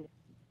and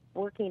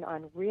working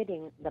on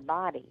ridding the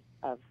body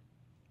of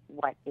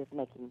what is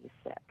making you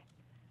sick.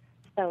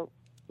 So,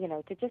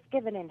 to just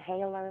give an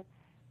inhaler,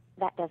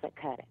 that doesn't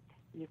cut it.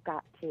 You've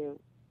got to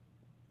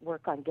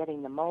work on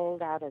getting the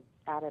mold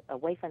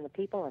away from the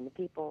people and the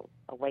people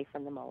away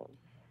from the mold.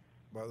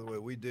 By the way,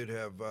 we did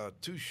have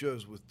 2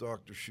 shows with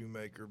Dr.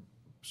 Shoemaker,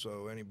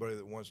 so anybody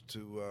that wants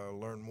to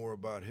learn more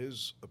about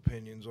his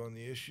opinions on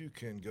the issue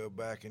can go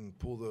back and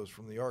pull those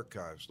from the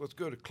archives. Let's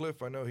go to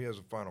Cliff. I know he has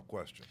a final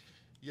question.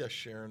 Yes,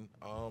 Sharon.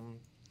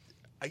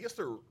 I guess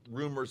there are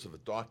rumors of a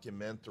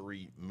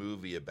documentary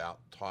movie about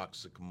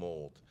toxic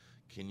mold.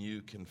 Can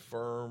you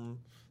confirm,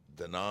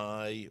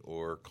 deny,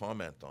 or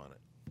comment on it?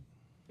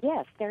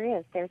 Yes, there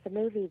is. There's a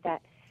movie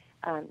that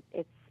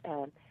it's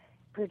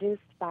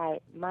produced by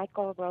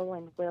Michael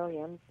Rowland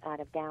Williams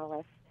out of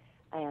Dallas,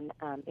 and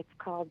it's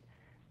called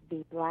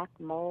the Black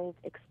Mold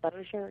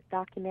Exposure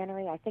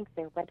documentary. I think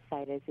their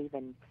website is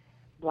even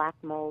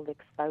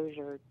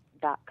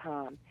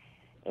blackmoldexposure.com.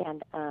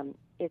 And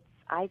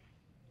I've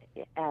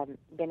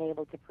been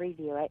able to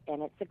preview it,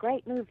 and it's a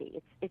great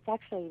movie. It's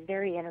actually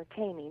very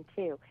entertaining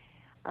too.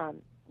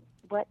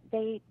 What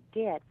they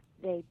did,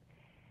 the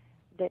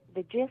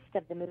gist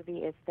of the movie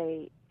is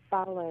they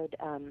followed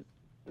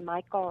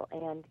Michael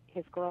and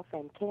his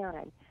girlfriend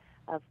Karen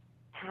of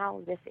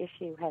how this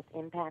issue has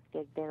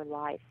impacted their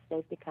life.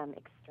 They've become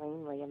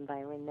extremely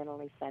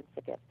environmentally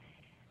sensitive,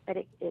 but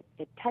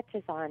it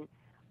touches on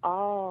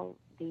all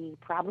the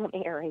problem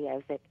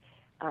areas.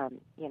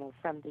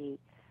 From the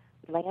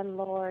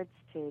landlords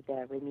to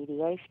the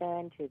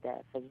remediation to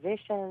the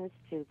physicians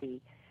to the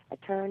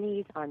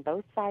attorneys on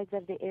both sides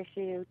of the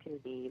issue to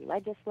the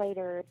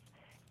legislators,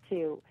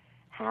 to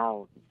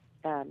how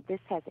this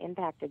has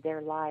impacted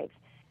their lives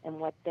and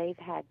what they've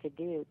had to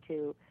do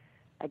to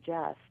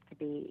adjust to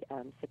be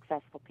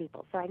successful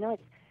people. So I know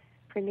it's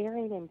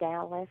premiering in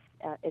Dallas.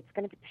 It's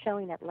going to be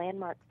showing at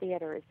landmark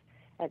theaters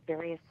at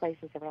various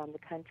places around the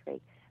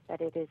country, but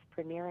it is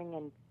premiering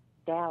in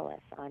Dallas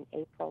on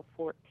April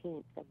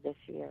 14th of this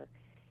year.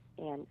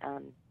 And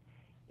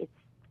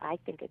I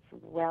think it's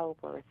well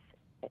worth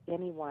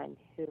anyone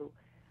who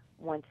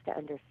wants to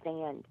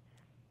understand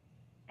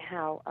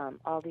how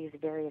all these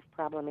various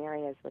problem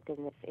areas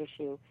within this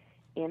issue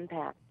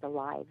impact the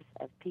lives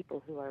of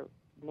people who are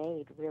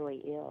made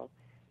really ill.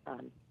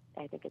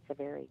 I think it's a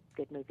very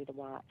good movie to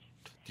watch.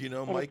 Do you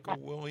know and Michael it's got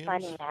Williams?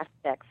 Funny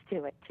aspects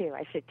to it too.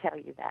 I should tell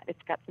you that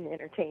it's got some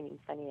entertaining,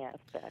 funny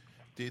aspects.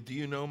 Do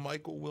you know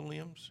Michael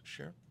Williams,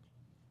 Sharon?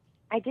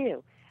 I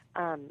do.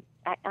 I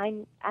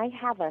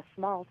have a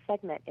small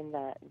segment in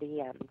the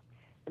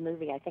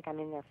movie. I think I'm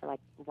in there for like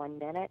 1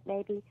 minute,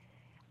 maybe.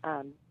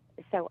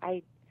 So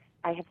I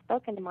have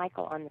spoken to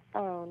Michael on the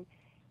phone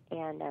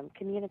and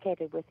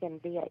communicated with him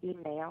via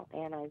email,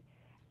 and I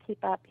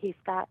keep up. He's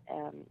got.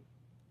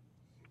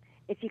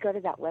 If you go to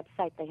that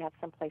website, they have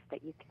some place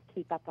that you can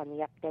keep up on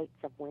the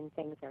updates of when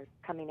things are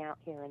coming out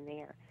here and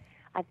there.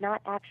 I've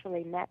not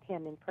actually met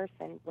him in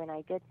person. When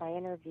I did my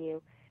interview,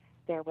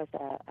 there was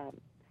a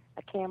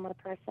camera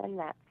person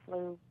that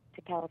flew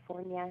to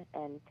California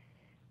and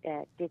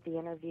did the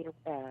interview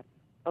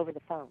over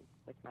the phone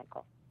with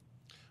Michael.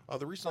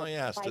 The reason I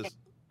asked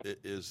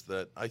is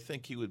that I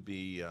think he would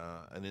be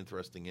an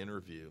interesting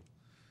interview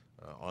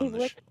on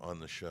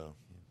the show.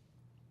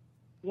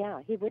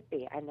 Yeah, he would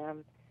be, and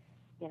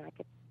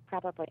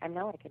I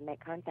know I could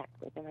make contact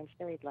with him. I'm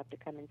sure he'd love to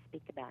come and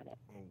speak about it.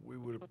 Well, we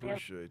would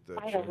appreciate that.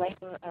 Quite a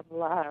labor of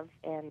love,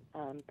 and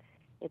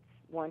it's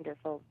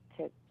wonderful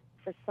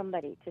for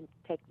somebody to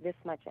take this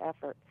much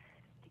effort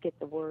to get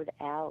the word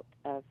out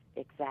of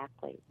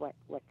exactly what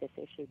this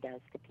issue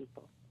does to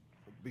people.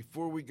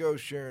 Before we go,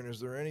 Sharon, is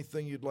there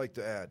anything you'd like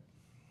to add?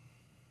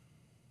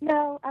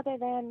 No, other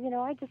than,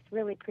 I just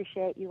really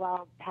appreciate you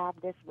all have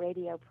this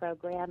radio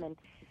program, and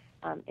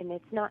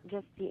it's not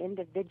just the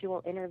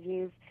individual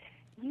interviews.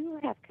 You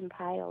have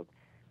compiled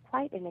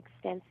quite an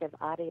extensive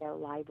audio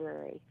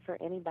library for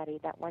anybody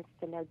that wants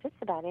to know just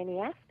about any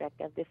aspect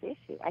of this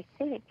issue, I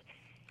think.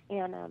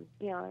 And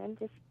I'm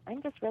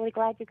just really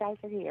glad you guys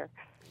are here.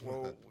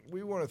 Well,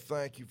 we want to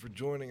thank you for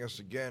joining us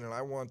again, and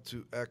I want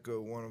to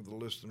echo one of the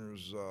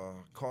listeners'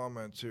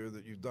 comments here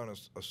that you've done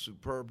a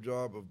superb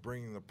job of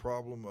bringing the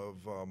problem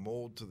of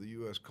mold to the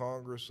U.S.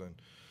 Congress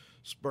and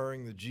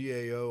spurring the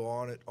GAO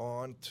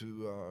on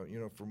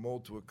to for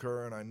mold to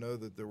occur. And I know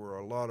that there were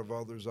a lot of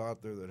others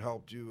out there that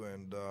helped you,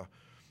 and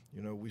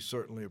we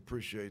certainly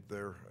appreciate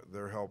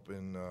their help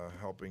in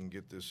helping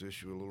get this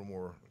issue a little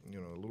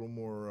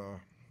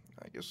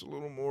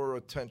more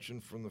attention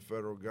from the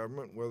federal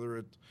government, whether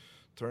it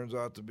turns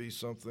out to be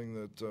something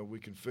that we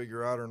can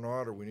figure out or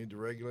not, or we need to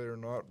regulate or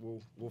not.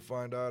 We'll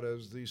find out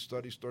as these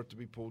studies start to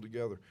be pulled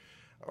together.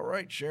 All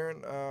right,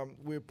 Sharon,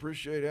 we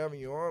appreciate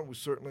having you on. We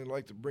certainly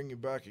like to bring you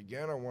back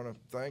again. I want to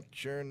thank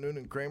Sharon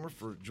Noonan-Kramer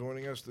for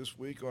joining us this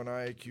week on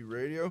IAQ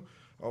Radio.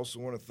 I also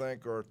want to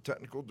thank our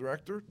technical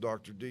director,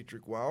 Dr.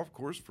 Dietrich Wow, of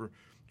course, for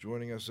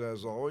joining us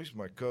as always.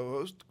 My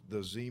co-host,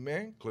 the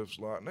Z-Man, Cliff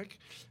Zlotnick,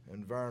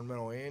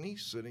 Environmental Annie,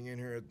 sitting in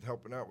here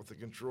helping out with the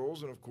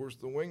controls, and of course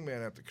the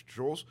wingman at the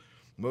controls,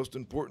 Most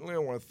importantly, I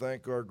want to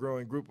thank our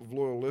growing group of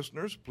loyal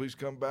listeners. Please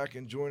come back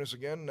and join us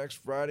again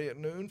next Friday at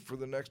noon for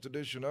the next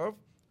edition of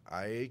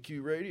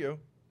IAQ Radio.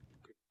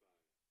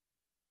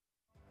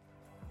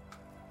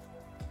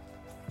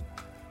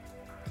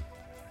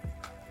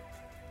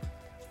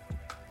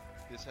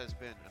 This has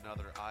been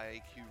another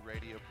IAQ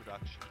Radio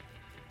production.